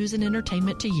of news and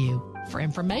entertainment to you. For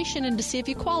information and to see if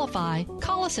you qualify,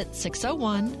 call us at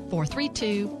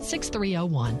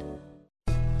 601-432-6301.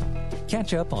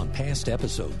 Catch up on past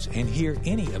episodes and hear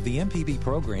any of the MPB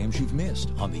programs you've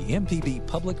missed on the MPB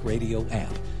Public Radio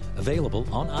app. Available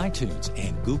on iTunes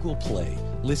and Google Play.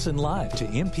 Listen live to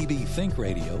MPB Think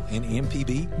Radio and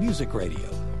MPB Music Radio.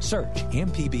 Search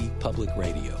MPB Public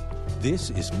Radio.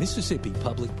 This is Mississippi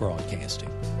Public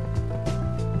Broadcasting.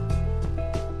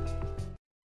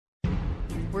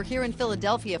 We're here in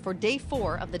Philadelphia for Day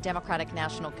 4 of the Democratic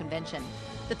National Convention.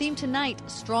 The theme tonight,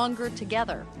 Stronger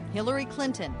Together. Hillary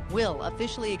Clinton will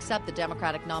officially accept the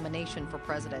Democratic nomination for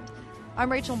president.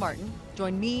 I'm Rachel Martin.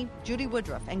 Join me, Judy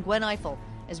Woodruff, and Gwen Eiffel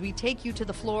as we take you to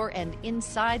the floor and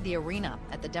inside the arena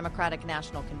at the Democratic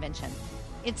National Convention.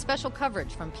 It's special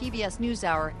coverage from PBS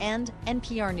NewsHour and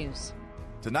NPR News.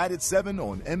 Tonight at 7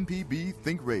 on MPB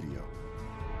Think Radio.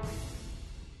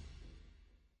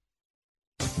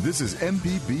 This is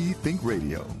MPB Think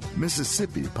Radio,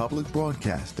 Mississippi Public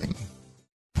Broadcasting.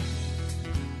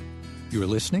 You're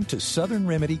listening to Southern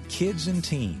Remedy Kids and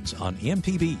Teens on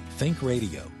MPB Think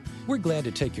Radio. We're glad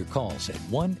to take your calls at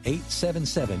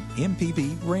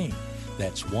 1-877-MPB-RING.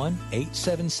 That's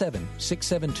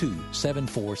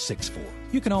 1-877-672-7464.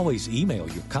 You can always email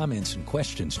your comments and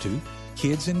questions to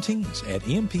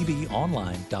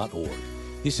kidsandteens@mpbonline.org.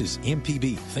 This is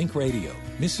MPB Think Radio,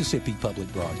 Mississippi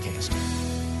Public Broadcasting.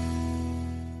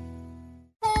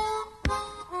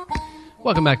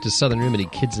 Welcome back to Southern Remedy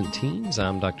Kids and Teens.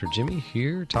 I'm Dr. Jimmy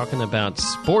here talking about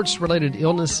sports-related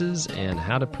illnesses and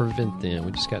how to prevent them.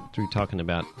 We just got through talking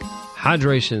about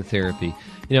hydration therapy.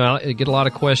 You know, I get a lot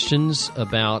of questions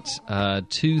about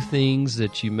two things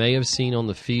that you may have seen on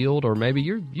the field, or maybe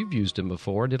you've used them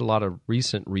before. I did a lot of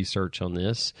recent research on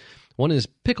this. One is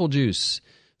pickle juice.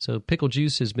 So pickle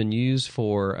juice has been used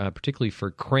for particularly for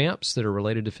cramps that are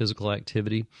related to physical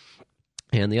activity.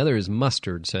 And the other is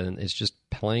mustard, so it's just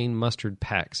plain mustard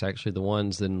packs. Actually, the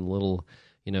ones in little,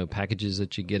 packages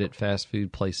that you get at fast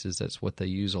food places. That's what they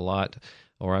use a lot.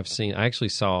 Or I actually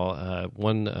saw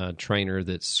one trainer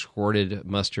that squirted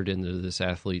mustard into this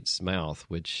athlete's mouth,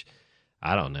 which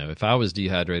I don't know. If I was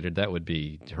dehydrated, that would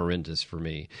be horrendous for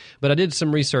me. But I did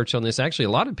some research on this. Actually,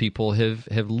 a lot of people have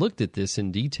looked at this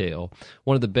in detail.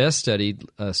 One of the best studied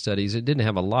studies, it didn't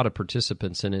have a lot of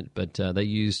participants in it, but they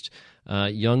used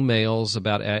young males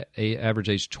about average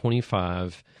age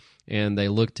 25, and they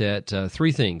looked at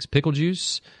three things: pickle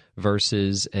juice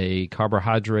versus a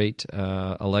carbohydrate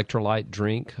electrolyte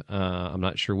drink. I'm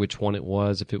not sure which one it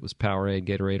was, if it was Powerade,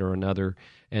 Gatorade, or another,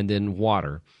 and then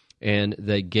water. And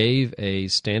they gave a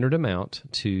standard amount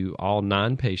to all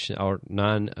nine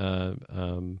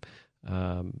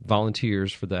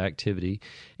volunteers for the activity.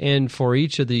 And for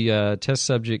each of the test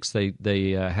subjects,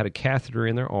 they had a catheter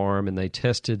in their arm, and they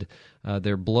tested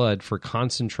their blood for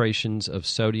concentrations of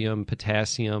sodium,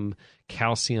 potassium,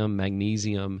 calcium,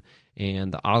 magnesium,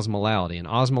 and the osmolality. And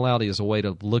osmolality is a way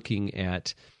of looking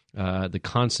at the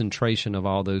concentration of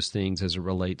all those things as it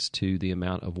relates to the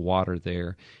amount of water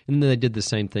there. And then they did the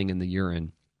same thing in the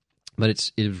urine.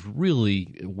 But it was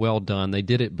really well done. They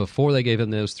did it before they gave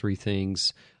them those three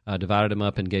things, divided them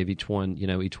up and gave each one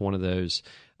of those.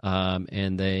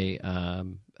 And they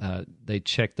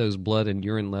checked those blood and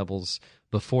urine levels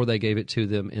before they gave it to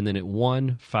them, and then at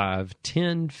 1, 5,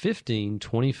 10, 15,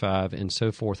 25, and so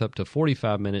forth, up to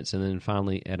 45 minutes, and then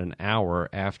finally at an hour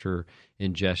after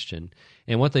ingestion.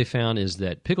 And what they found is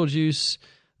that pickle juice,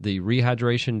 the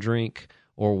rehydration drink,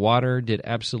 or water did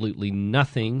absolutely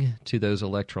nothing to those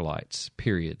electrolytes,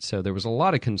 period. So there was a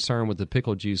lot of concern with the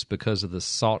pickle juice because of the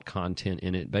salt content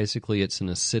in it. Basically, it's an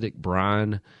acidic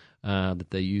brine that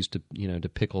they use to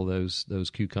pickle those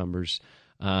cucumbers.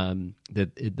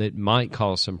 That might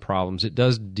cause some problems. It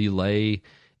does delay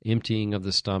emptying of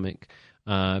the stomach,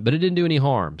 but it didn't do any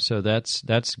harm, so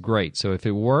that's great. So if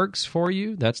it works for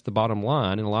you, that's the bottom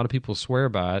line, and a lot of people swear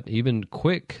by it. Even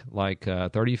quick, like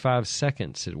 35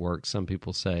 seconds, it works, some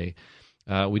people say.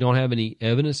 We don't have any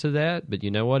evidence of that, but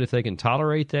you know what? If they can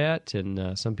tolerate that,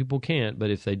 and some people can't, but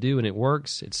if they do and it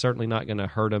works, it's certainly not going to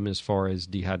hurt them as far as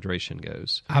dehydration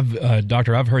goes.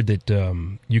 Doctor, I've heard that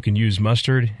you can use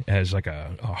mustard as like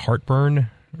a heartburn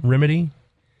remedy,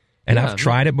 and I've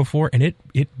tried it before, and it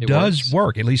does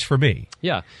work, at least for me.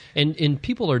 Yeah, and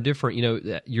people are different.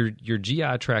 Your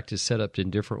GI tract is set up in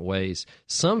different ways.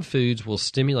 Some foods will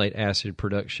stimulate acid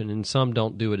production, and some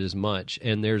don't do it as much.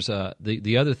 And there's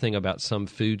the other thing about some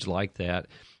foods like that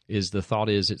the thought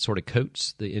is it sort of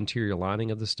coats the interior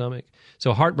lining of the stomach.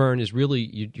 So heartburn is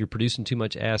really you're producing too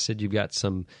much acid. You've got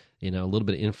some, a little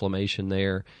bit of inflammation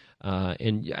there,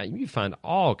 and you find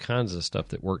all kinds of stuff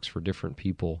that works for different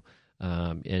people,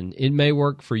 and it may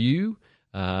work for you.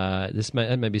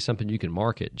 That may be something you can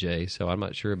market, Jay. So I'm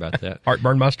not sure about that.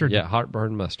 Heartburn mustard? Yeah,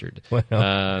 heartburn mustard. Well,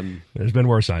 there's been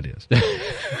worse ideas.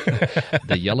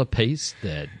 The yellow paste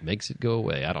that makes it go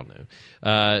away. I don't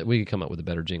know. We could come up with a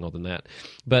better jingle than that.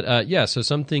 But so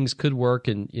some things could work,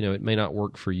 and it may not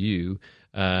work for you.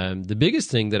 The biggest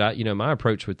thing that my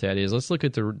approach with that is let's look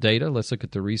at the data, let's look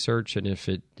at the research, and if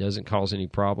it doesn't cause any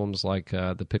problems like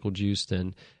the pickle juice,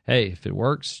 then hey, if it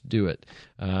works, do it.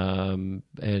 And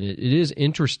it is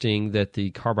interesting that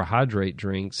the carbohydrate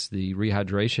drinks, the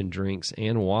rehydration drinks,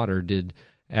 and water did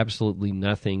absolutely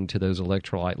nothing to those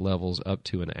electrolyte levels up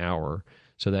to an hour.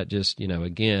 So that just,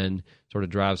 again, sort of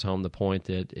drives home the point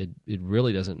that it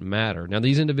really doesn't matter. Now,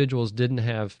 these individuals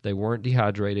they weren't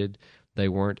dehydrated. They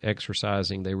weren't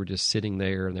exercising. They were just sitting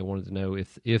there, and they wanted to know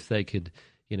if they could,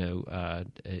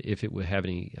 if it would have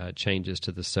any changes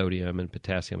to the sodium and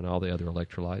potassium and all the other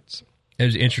electrolytes. It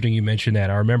was interesting you mentioned that.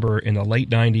 I remember in the late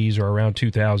 90s or around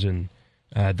 2000,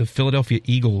 the Philadelphia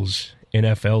Eagles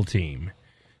NFL team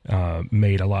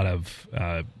made a lot of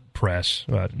press.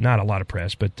 Not a lot of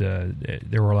press, but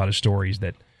there were a lot of stories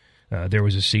that there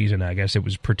was a season, I guess it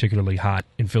was particularly hot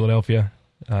in Philadelphia,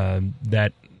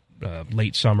 that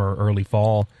late summer, early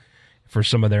fall for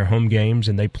some of their home games,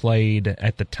 and they played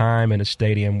at the time in a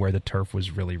stadium where the turf was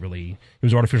really, really, it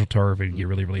was artificial turf, it'd get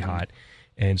really, really hot.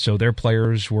 And so their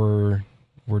players were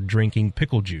drinking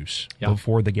pickle juice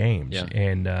before the games. Yeah.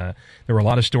 And there were a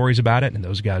lot of stories about it, and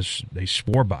those guys, they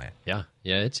swore by it. Yeah.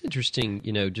 Yeah, it's interesting,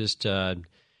 just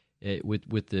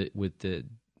with the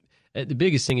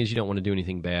biggest thing is you don't want to do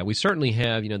anything bad. We certainly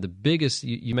have, the biggest,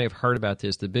 you may have heard about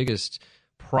this, the biggest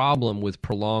problem with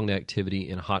prolonged activity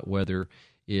in hot weather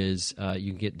is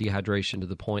you can get dehydration to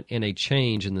the point and a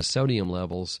change in the sodium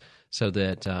levels so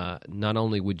that not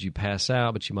only would you pass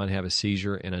out, but you might have a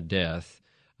seizure and a death.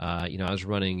 I was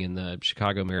running in the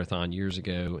Chicago Marathon years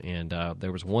ago, and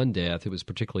there was one death. It was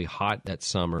particularly hot that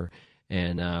summer,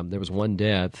 and there was one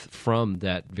death from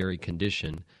that very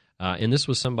condition. And this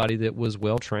was somebody that was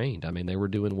well-trained. I mean, they were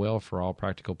doing well for all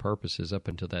practical purposes up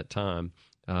until that time.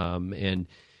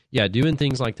 Doing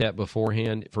things like that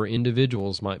beforehand for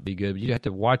individuals might be good. But you have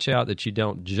to watch out that you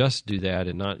don't just do that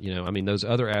and not, those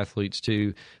other athletes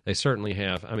too, they certainly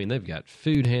have, they've got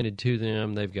food handed to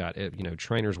them. They've got,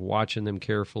 trainers watching them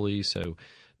carefully. So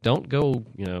don't go,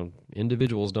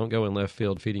 individuals don't go in left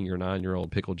field feeding your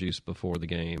 9-year-old pickle juice before the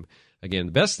game. Again,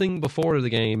 the best thing before the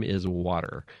game is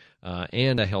water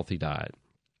and a healthy diet.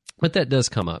 But that does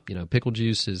come up. Pickle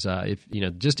juice is,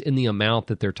 just in the amount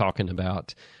that they're talking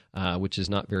about, which is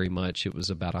not very much. It was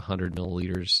about 100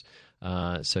 milliliters.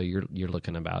 So you're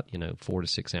looking about 4 to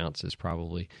 6 ounces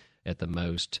probably at the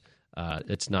most.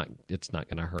 It's not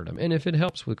going to hurt them. And if it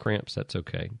helps with cramps, that's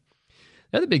okay.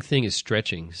 The other big thing is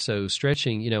stretching. So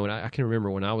stretching, and I can remember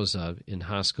when I was in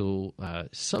high school,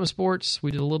 some sports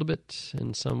we did a little bit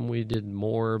and some we did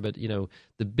more. But,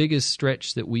 the biggest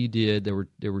stretch that we did, there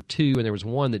were two, and there was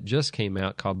one that just came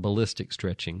out called ballistic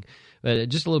stretching.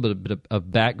 Just a little bit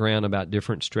of background about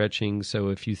different stretching. So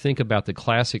if you think about the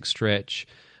classic stretch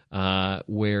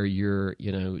where you're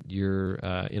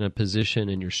in a position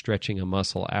and you're stretching a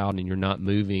muscle out and you're not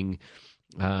moving,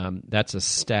 that's a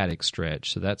static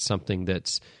stretch. So that's something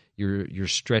that's you're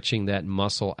stretching that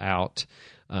muscle out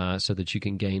so that you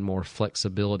can gain more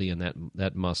flexibility in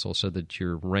that muscle, so that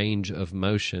your range of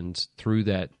motions through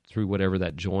whatever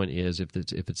that joint is, if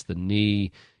it's the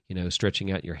knee,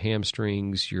 stretching out your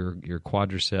hamstrings, your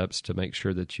quadriceps to make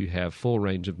sure that you have full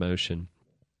range of motion.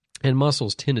 And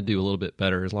muscles tend to do a little bit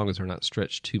better as long as they're not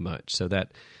stretched too much. So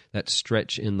that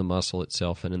stretch in the muscle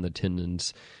itself and in the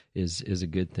tendons is a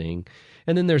good thing.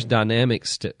 And then there's dynamic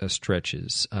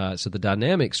stretches. So the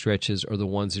dynamic stretches are the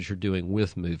ones that you're doing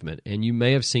with movement. And you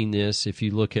may have seen this if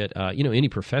you look at any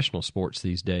professional sports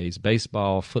these days,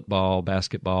 baseball, football,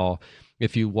 basketball.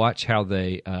 If you watch how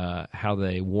they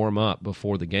warm up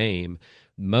before the game,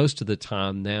 most of the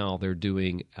time now they're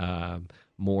doing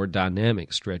more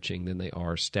dynamic stretching than they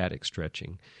are static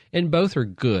stretching. And both are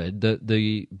good.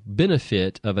 The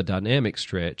benefit of a dynamic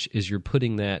stretch is you're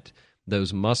putting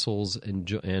those muscles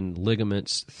and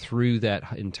ligaments through that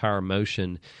entire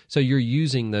motion. So you're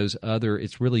using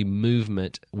it's really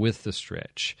movement with the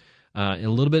stretch. A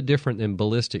little bit different than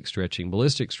ballistic stretching.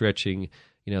 Ballistic stretching,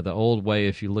 the old way,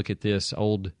 if you look at this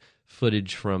old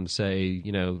footage from, say,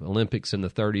 Olympics in the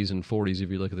 30s and 40s, if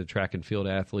you look at the track and field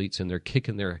athletes and they're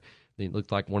kicking their They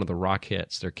look like one of the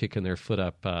Rockettes. They're kicking their foot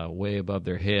up way above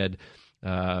their head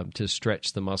to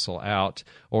stretch the muscle out,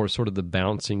 or sort of the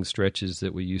bouncing stretches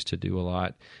that we used to do a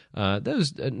lot.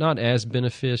 Those not as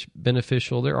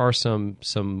beneficial. There are some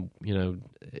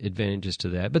advantages to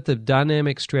that, but the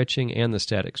dynamic stretching and the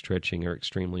static stretching are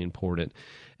extremely important.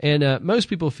 And most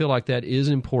people feel like that is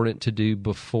important to do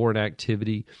before an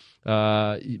activity.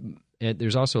 And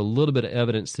there's also a little bit of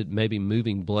evidence that maybe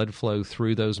moving blood flow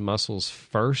through those muscles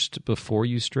first before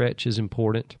you stretch is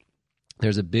important.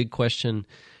 There's a big question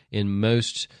in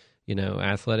most,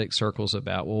 athletic circles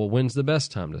about, well, when's the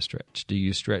best time to stretch? Do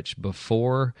you stretch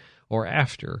before or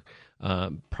after?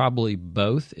 Probably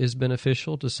both is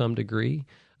beneficial to some degree.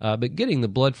 But getting the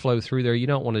blood flow through there, you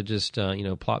don't want to just,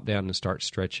 plop down and start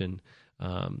stretching.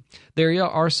 There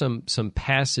are some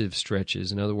passive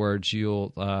stretches. In other words,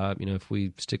 you'll, if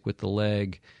we stick with the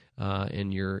leg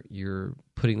and you're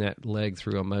putting that leg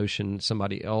through a motion,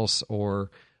 somebody else, or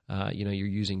you're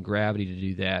using gravity to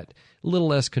do that. A little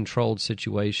less controlled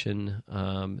situation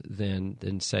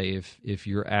than say if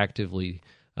you're actively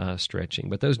stretching.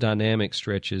 But those dynamic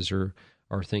stretches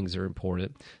are things that are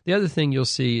important. The other thing you'll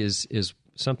see is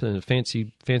something, a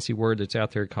fancy word that's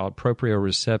out there called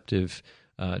proprioceptive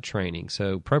training.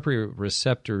 So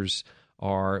proprioceptors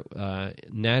are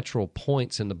natural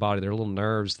points in the body. They're little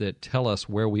nerves that tell us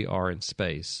where we are in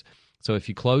space. So if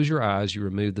you close your eyes, you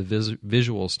remove the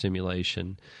visual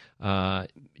stimulation,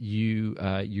 you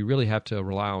really have to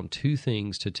rely on two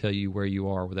things to tell you where you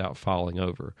are without falling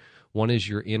over. One is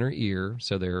your inner ear.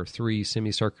 So there are 3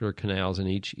 semicircular canals in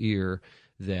each ear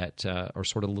that are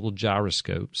sort of little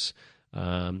gyroscopes.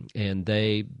 And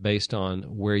they, based on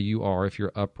where you are, if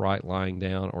you're upright, lying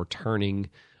down, or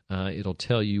turning, it'll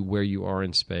tell you where you are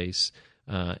in space.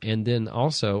 And then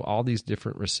also all these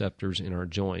different receptors in our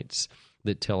joints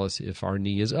that tell us if our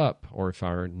knee is up or if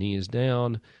our knee is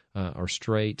down or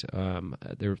straight.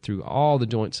 They're through all the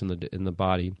joints in the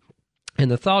body. And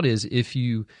the thought is, if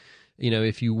you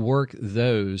work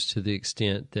those to the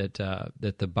extent that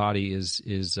the body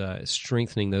is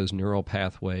strengthening those neural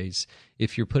pathways,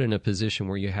 if you're put in a position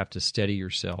where you have to steady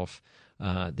yourself,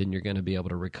 then you're going to be able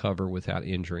to recover without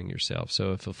injuring yourself.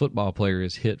 So if a football player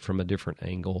is hit from a different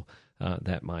angle,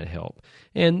 that might help.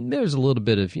 And there's a little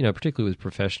bit of, particularly with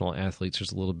professional athletes,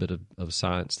 there's a little bit of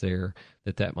science there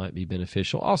that might be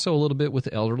beneficial. Also a little bit with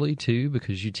elderly too,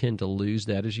 because you tend to lose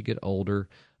that as you get older.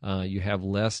 You have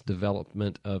less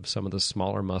development of some of the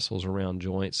smaller muscles around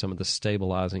joints, some of the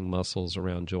stabilizing muscles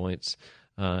around joints.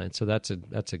 And so that's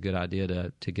a good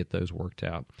idea to get those worked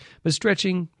out. But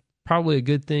stretching, probably a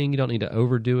good thing. You don't need to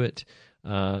overdo it.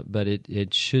 But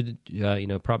it should,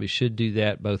 probably should do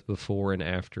that both before and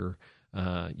after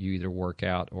you either work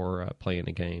out or play in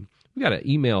a game. We got an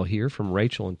email here from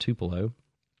Rachel in Tupelo.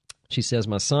 She says,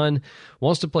 "My son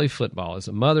wants to play football. As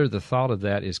a mother, the thought of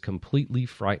that is completely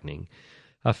frightening.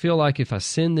 I feel like if I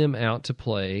send him out to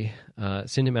play,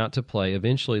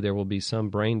 eventually there will be some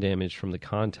brain damage from the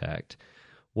contact.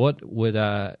 What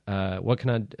can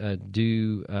I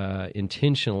do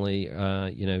intentionally?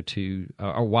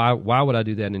 Or why would I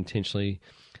do that intentionally?"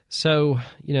 So,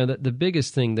 the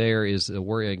biggest thing there is the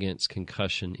worry against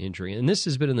concussion injury, and this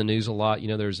has been in the news a lot.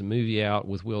 There's a movie out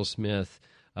with Will Smith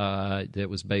that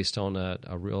was based on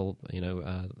a real,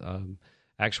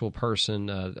 actual person,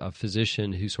 a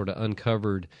physician who sort of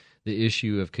uncovered the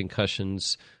issue of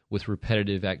concussions with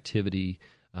repetitive activity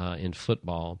in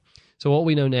football. So what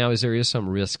we know now is there is some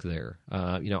risk there.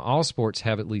 All sports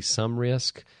have at least some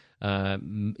risk.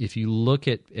 If you look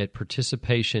at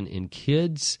participation in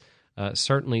kids,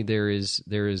 certainly there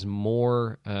is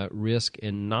more risk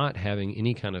in not having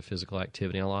any kind of physical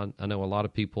activity. I know a lot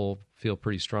of people feel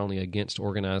pretty strongly against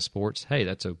organized sports. Hey,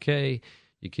 that's okay.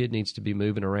 Your kid needs to be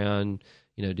moving around,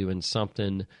 doing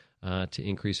something to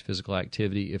increase physical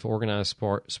activity. If organized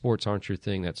sports aren't your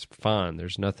thing, that's fine.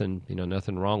 There's nothing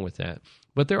wrong with that.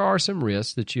 But there are some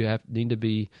risks that you need to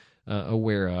be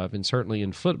aware of, and certainly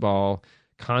in football,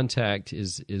 contact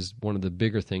is one of the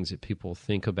bigger things that people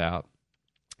think about.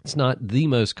 It's not the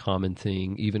most common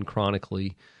thing, even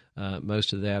chronically.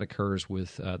 Most of that occurs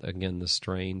with, again, the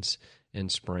strains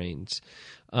and sprains.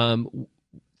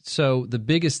 So the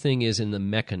biggest thing is in the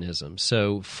mechanism.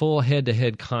 So full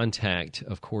head-to-head contact,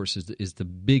 of course, is the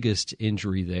biggest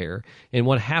injury there. And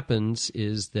what happens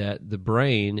is that the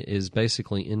brain is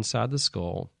basically inside the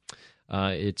skull.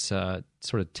 It's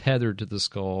sort of tethered to the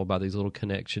skull by these little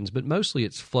connections, but mostly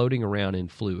it's floating around in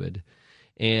fluid.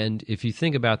 And if you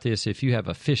think about this, if you have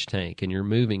a fish tank and you're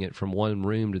moving it from one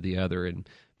room to the other, and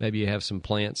maybe you have some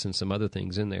plants and some other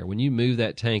things in there, when you move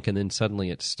that tank and then suddenly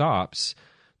it stops,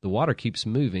 the water keeps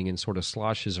moving and sort of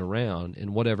sloshes around,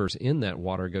 and whatever's in that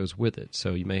water goes with it.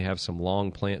 So you may have some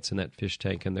long plants in that fish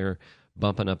tank, and they're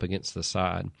bumping up against the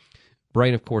side.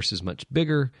 Brain, of course, is much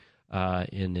bigger,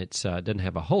 and it doesn't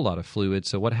have a whole lot of fluid.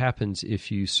 So what happens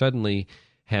if you suddenly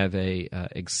have a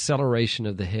acceleration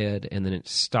of the head and then it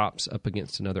stops up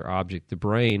against another object? The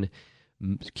brain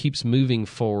keeps moving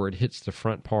forward, hits the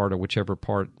front part or whichever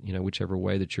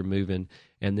way that you're moving,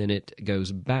 and then it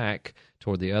goes back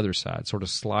toward the other side, sort of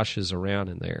sloshes around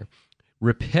in there.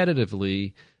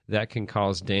 Repetitively, that can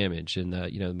cause damage. And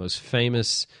the most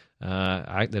famous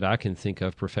that I can think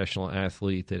of professional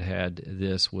athlete that had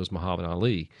this was Muhammad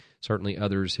Ali. Certainly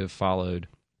others have followed.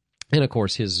 And, of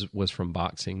course, his was from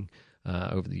boxing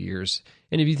over the years.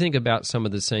 And if you think about some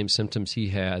of the same symptoms he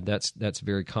had, that's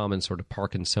very common, sort of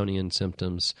Parkinsonian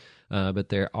symptoms. But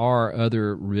there are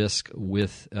other risks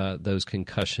with those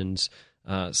concussions,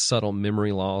 subtle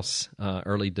memory loss,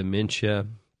 early dementia,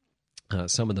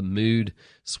 some of the mood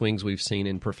swings we've seen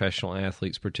in professional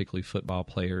athletes, particularly football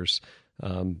players.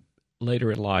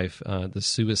 Later in life, the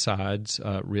suicides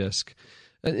risk.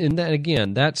 And that,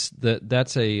 again, that's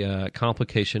a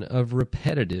complication of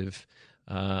repetitive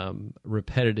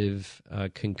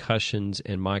concussions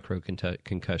and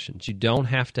micro-concussions. You don't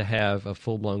have to have a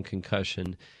full-blown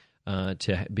concussion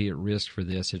to be at risk for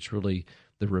this. It's really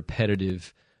the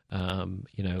repetitive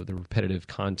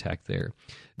contact there.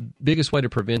 Biggest way to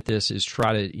prevent this is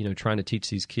trying to teach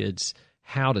these kids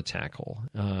how to tackle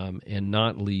and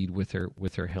not lead with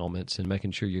their helmets, and making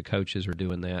sure your coaches are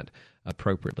doing that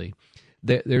appropriately.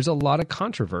 There's a lot of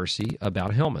controversy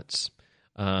about helmets.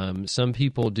 Some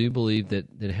people do believe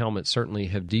that helmets certainly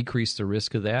have decreased the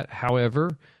risk of that.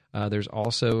 However, there's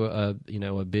also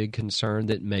a big concern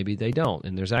that maybe they don't.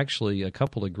 And there's actually a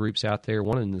couple of groups out there,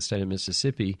 one in the state of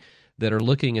Mississippi, that are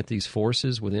looking at these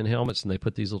forces within helmets, and they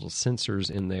put these little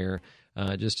sensors in there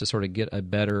just to sort of get a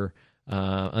better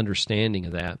understanding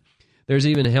of that. There's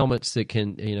even helmets that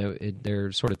can,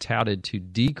 they're sort of touted to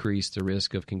decrease the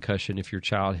risk of concussion if your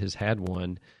child has had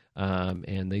one.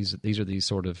 And these are these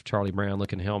sort of Charlie Brown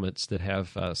looking helmets that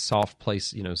have soft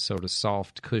place, sort of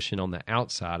soft cushion on the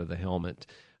outside of the helmet.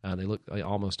 They look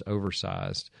almost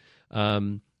oversized.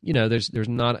 There's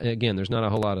not a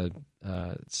whole lot of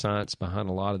science behind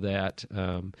a lot of that.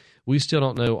 We still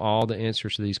don't know all the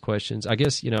answers to these questions. I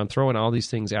guess, I'm throwing all these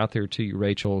things out there to you,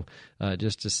 Rachel,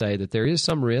 just to say that there is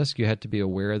some risk. You have to be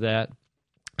aware of that.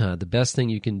 The best thing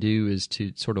you can do is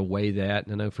to sort of weigh that.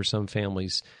 And I know for some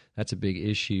families that's a big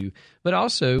issue. But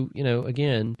also,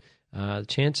 again,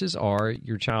 chances are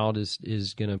your child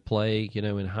is going to play,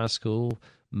 in high school.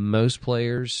 Most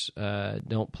players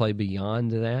don't play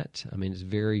beyond that. I mean, it's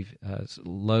very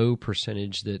low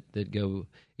percentage that go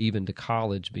even to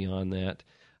college beyond that.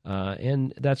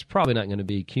 And that's probably not going to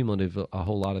be cumulative, a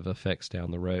whole lot of effects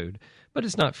down the road. But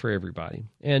it's not for everybody.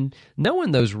 And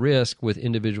knowing those risks with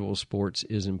individual sports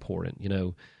is important.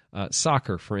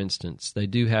 Soccer, for instance, they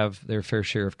do have their fair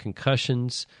share of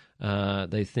concussions.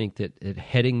 They think that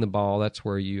heading the ball, that's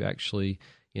where you actually,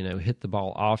 hit the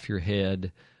ball off your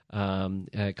head.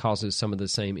 It causes some of the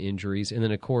same injuries. And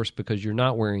then, of course, because you're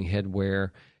not wearing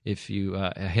headwear, if you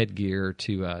a headgear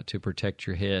to protect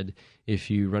your head, if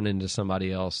you run into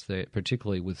somebody else,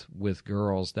 particularly with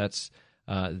girls, that's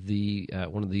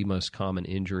one of the most common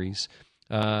injuries.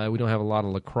 We don't have a lot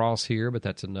of lacrosse here, but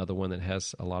that's another one that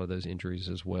has a lot of those injuries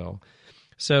as well.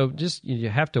 So just you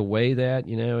have to weigh that.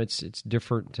 It's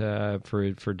different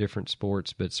for different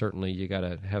sports, but certainly you got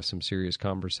to have some serious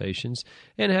conversations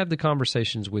and have the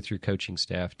conversations with your coaching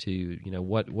staff too.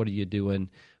 What are you doing?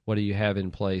 What do you have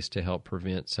in place to help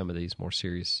prevent some of these more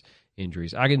serious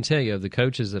injuries? I can tell you, of the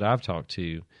coaches that I've talked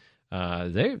to,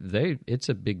 it's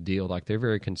a big deal. Like, they're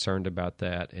very concerned about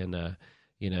that, and I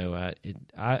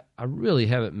really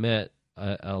haven't met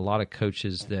a lot of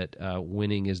coaches that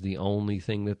winning is the only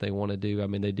thing that they want to do. I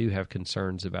mean, they do have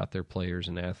concerns about their players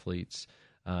and athletes.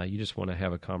 You just want to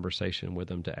have a conversation with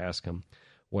them to ask them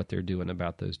what they're doing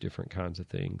about those different kinds of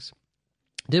things.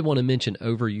 Did want to mention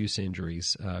overuse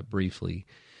injuries briefly.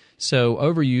 So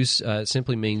overuse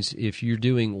simply means if you're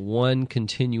doing one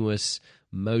continuous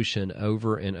motion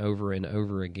over and over and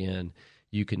over again,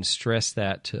 you can stress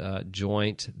that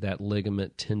joint, that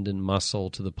ligament, tendon,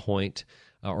 muscle to the point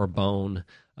or bone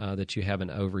that you have an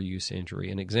overuse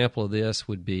injury. An example of this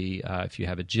would be if you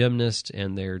have a gymnast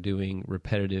and they're doing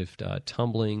repetitive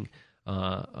tumbling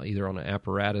either on an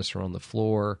apparatus or on the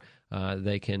floor,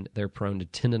 they're prone to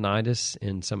tendinitis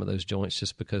in some of those joints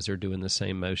just because they're doing the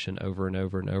same motion over and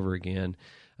over and over again.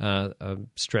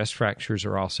 Stress fractures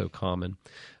are also common.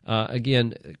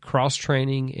 Again,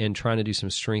 cross-training and trying to do some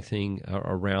strengthening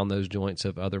around those joints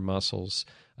of other muscles.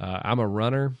 I'm a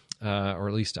runner, or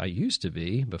at least I used to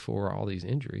be before all these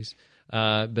injuries.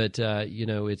 But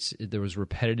there was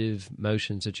repetitive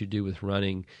motions that you do with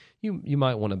running. You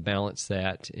might want to balance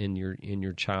that in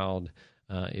your child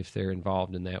if they're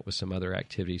involved in that with some other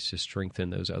activities to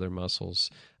strengthen those other muscles.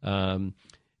 One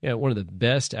of the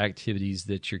best activities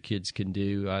that your kids can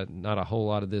do, not a whole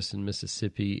lot of this in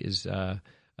Mississippi, is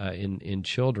in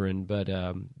children, but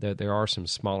there are some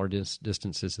smaller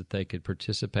distances that they could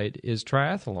participate, is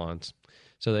triathlons.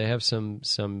 So they have some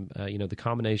the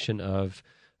combination of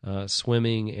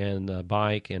swimming and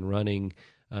bike and running.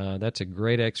 That's a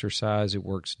great exercise. It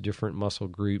works different muscle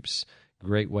groups,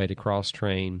 great way to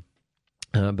cross-train.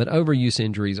 But overuse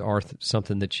injuries are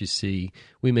something that you see.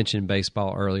 We mentioned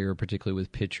baseball earlier, particularly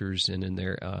with pitchers and in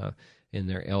their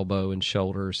elbow and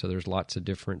shoulder. So there's lots of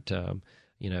different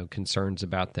concerns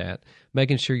about that.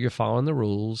 Making sure you're following the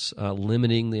rules,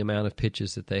 limiting the amount of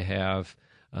pitches that they have,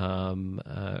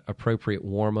 appropriate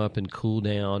warm up and cool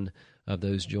down of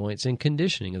those joints, and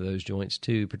conditioning of those joints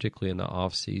too, particularly in the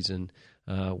off season.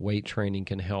 Weight training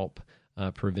can help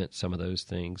prevent some of those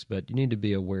things, but you need to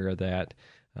be aware of that.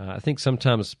 I think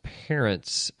sometimes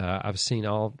parents, I've seen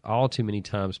all too many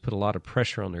times, put a lot of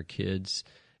pressure on their kids,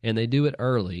 and they do it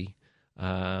early,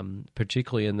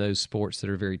 particularly in those sports that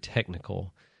are very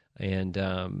technical. And,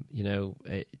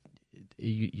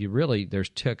 you really,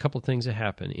 there's a couple of things that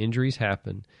happen. Injuries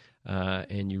happen,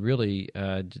 and you really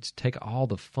just take all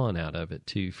the fun out of it,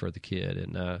 too, for the kid.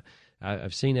 And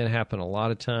I've seen that happen a lot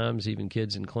of times, even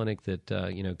kids in clinic that,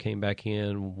 came back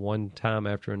in one time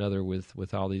after another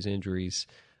with all these injuries,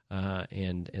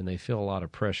 and they feel a lot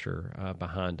of pressure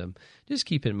behind them. Just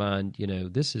keep in mind,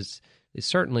 it's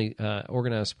certainly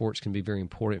organized sports can be very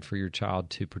important for your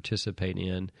child to participate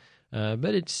in,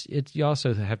 but you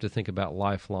also have to think about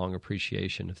lifelong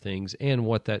appreciation of things and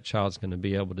what that child's going to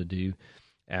be able to do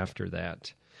after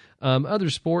that. Other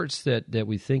sports that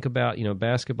we think about,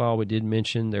 basketball, we did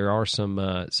mention there are some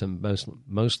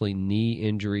mostly knee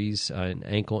injuries and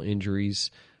ankle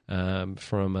injuries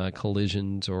from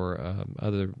collisions or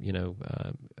other,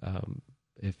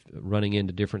 if running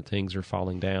into different things or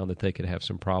falling down that they could have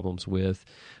some problems with.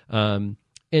 And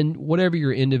whatever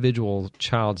your individual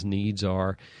child's needs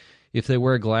are, if they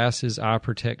wear glasses, eye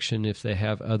protection, if they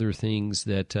have other things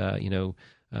that,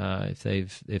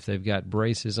 if they've got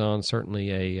braces on,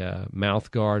 certainly a mouth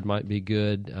guard might be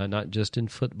good, not just in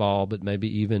football, but maybe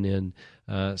even in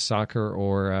soccer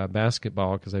or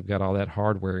basketball, because they've got all that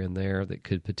hardware in there that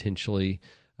could potentially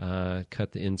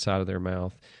cut the inside of their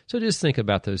mouth. So just think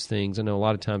about those things. I know a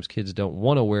lot of times kids don't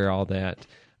want to wear all that.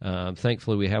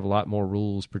 Thankfully, we have a lot more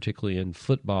rules, particularly in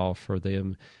football, for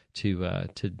them to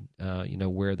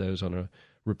wear those on a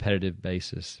repetitive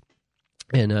basis.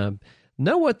 And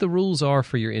know what the rules are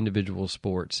for your individual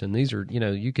sports. And these are,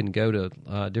 you can go to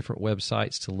different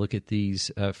websites to look at these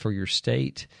for your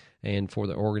state and for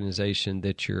the organization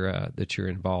that you're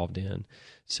involved in.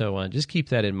 So just keep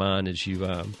that in mind as you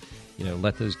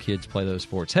let those kids play those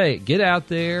sports. Hey, get out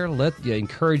there.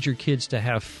 Encourage your kids to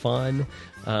have fun,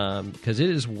 because it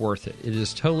is worth it. It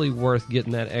is totally worth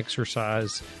getting that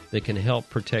exercise that can help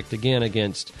protect, again,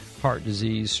 against heart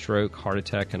disease, stroke, heart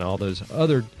attack, and all those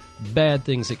other bad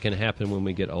things that can happen when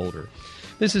we get older.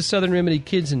 This is Southern Remedy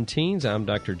Kids and Teens. I'm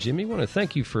Dr. Jimmy. I want to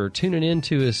thank you for tuning in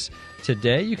to us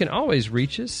today. You can always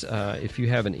reach us if you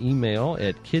have an email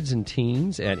at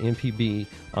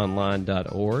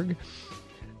kidsandteens@mpbonline.org.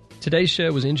 Today's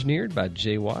show was engineered by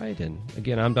Jay White. And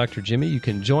again, I'm Dr. Jimmy. You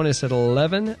can join us at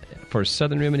 11 for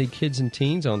Southern Remedy Kids and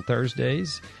Teens on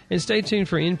Thursdays. And stay tuned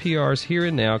for NPR's Here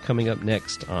and Now coming up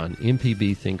next on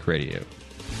MPB Think Radio.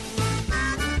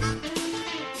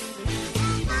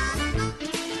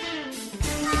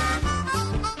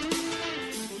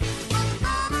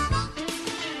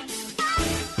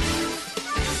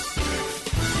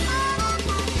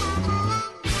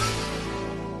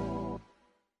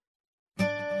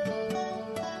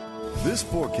 This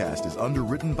forecast is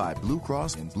underwritten by Blue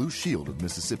Cross and Blue Shield of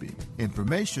Mississippi.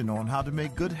 Information on how to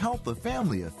make good health a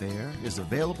family affair is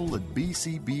available at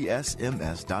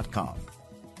bcbsms.com.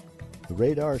 The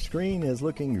radar screen is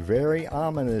looking very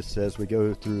ominous as we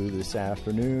go through this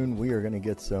afternoon. We are going to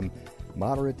get some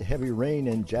moderate to heavy rain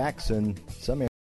in Jackson. Some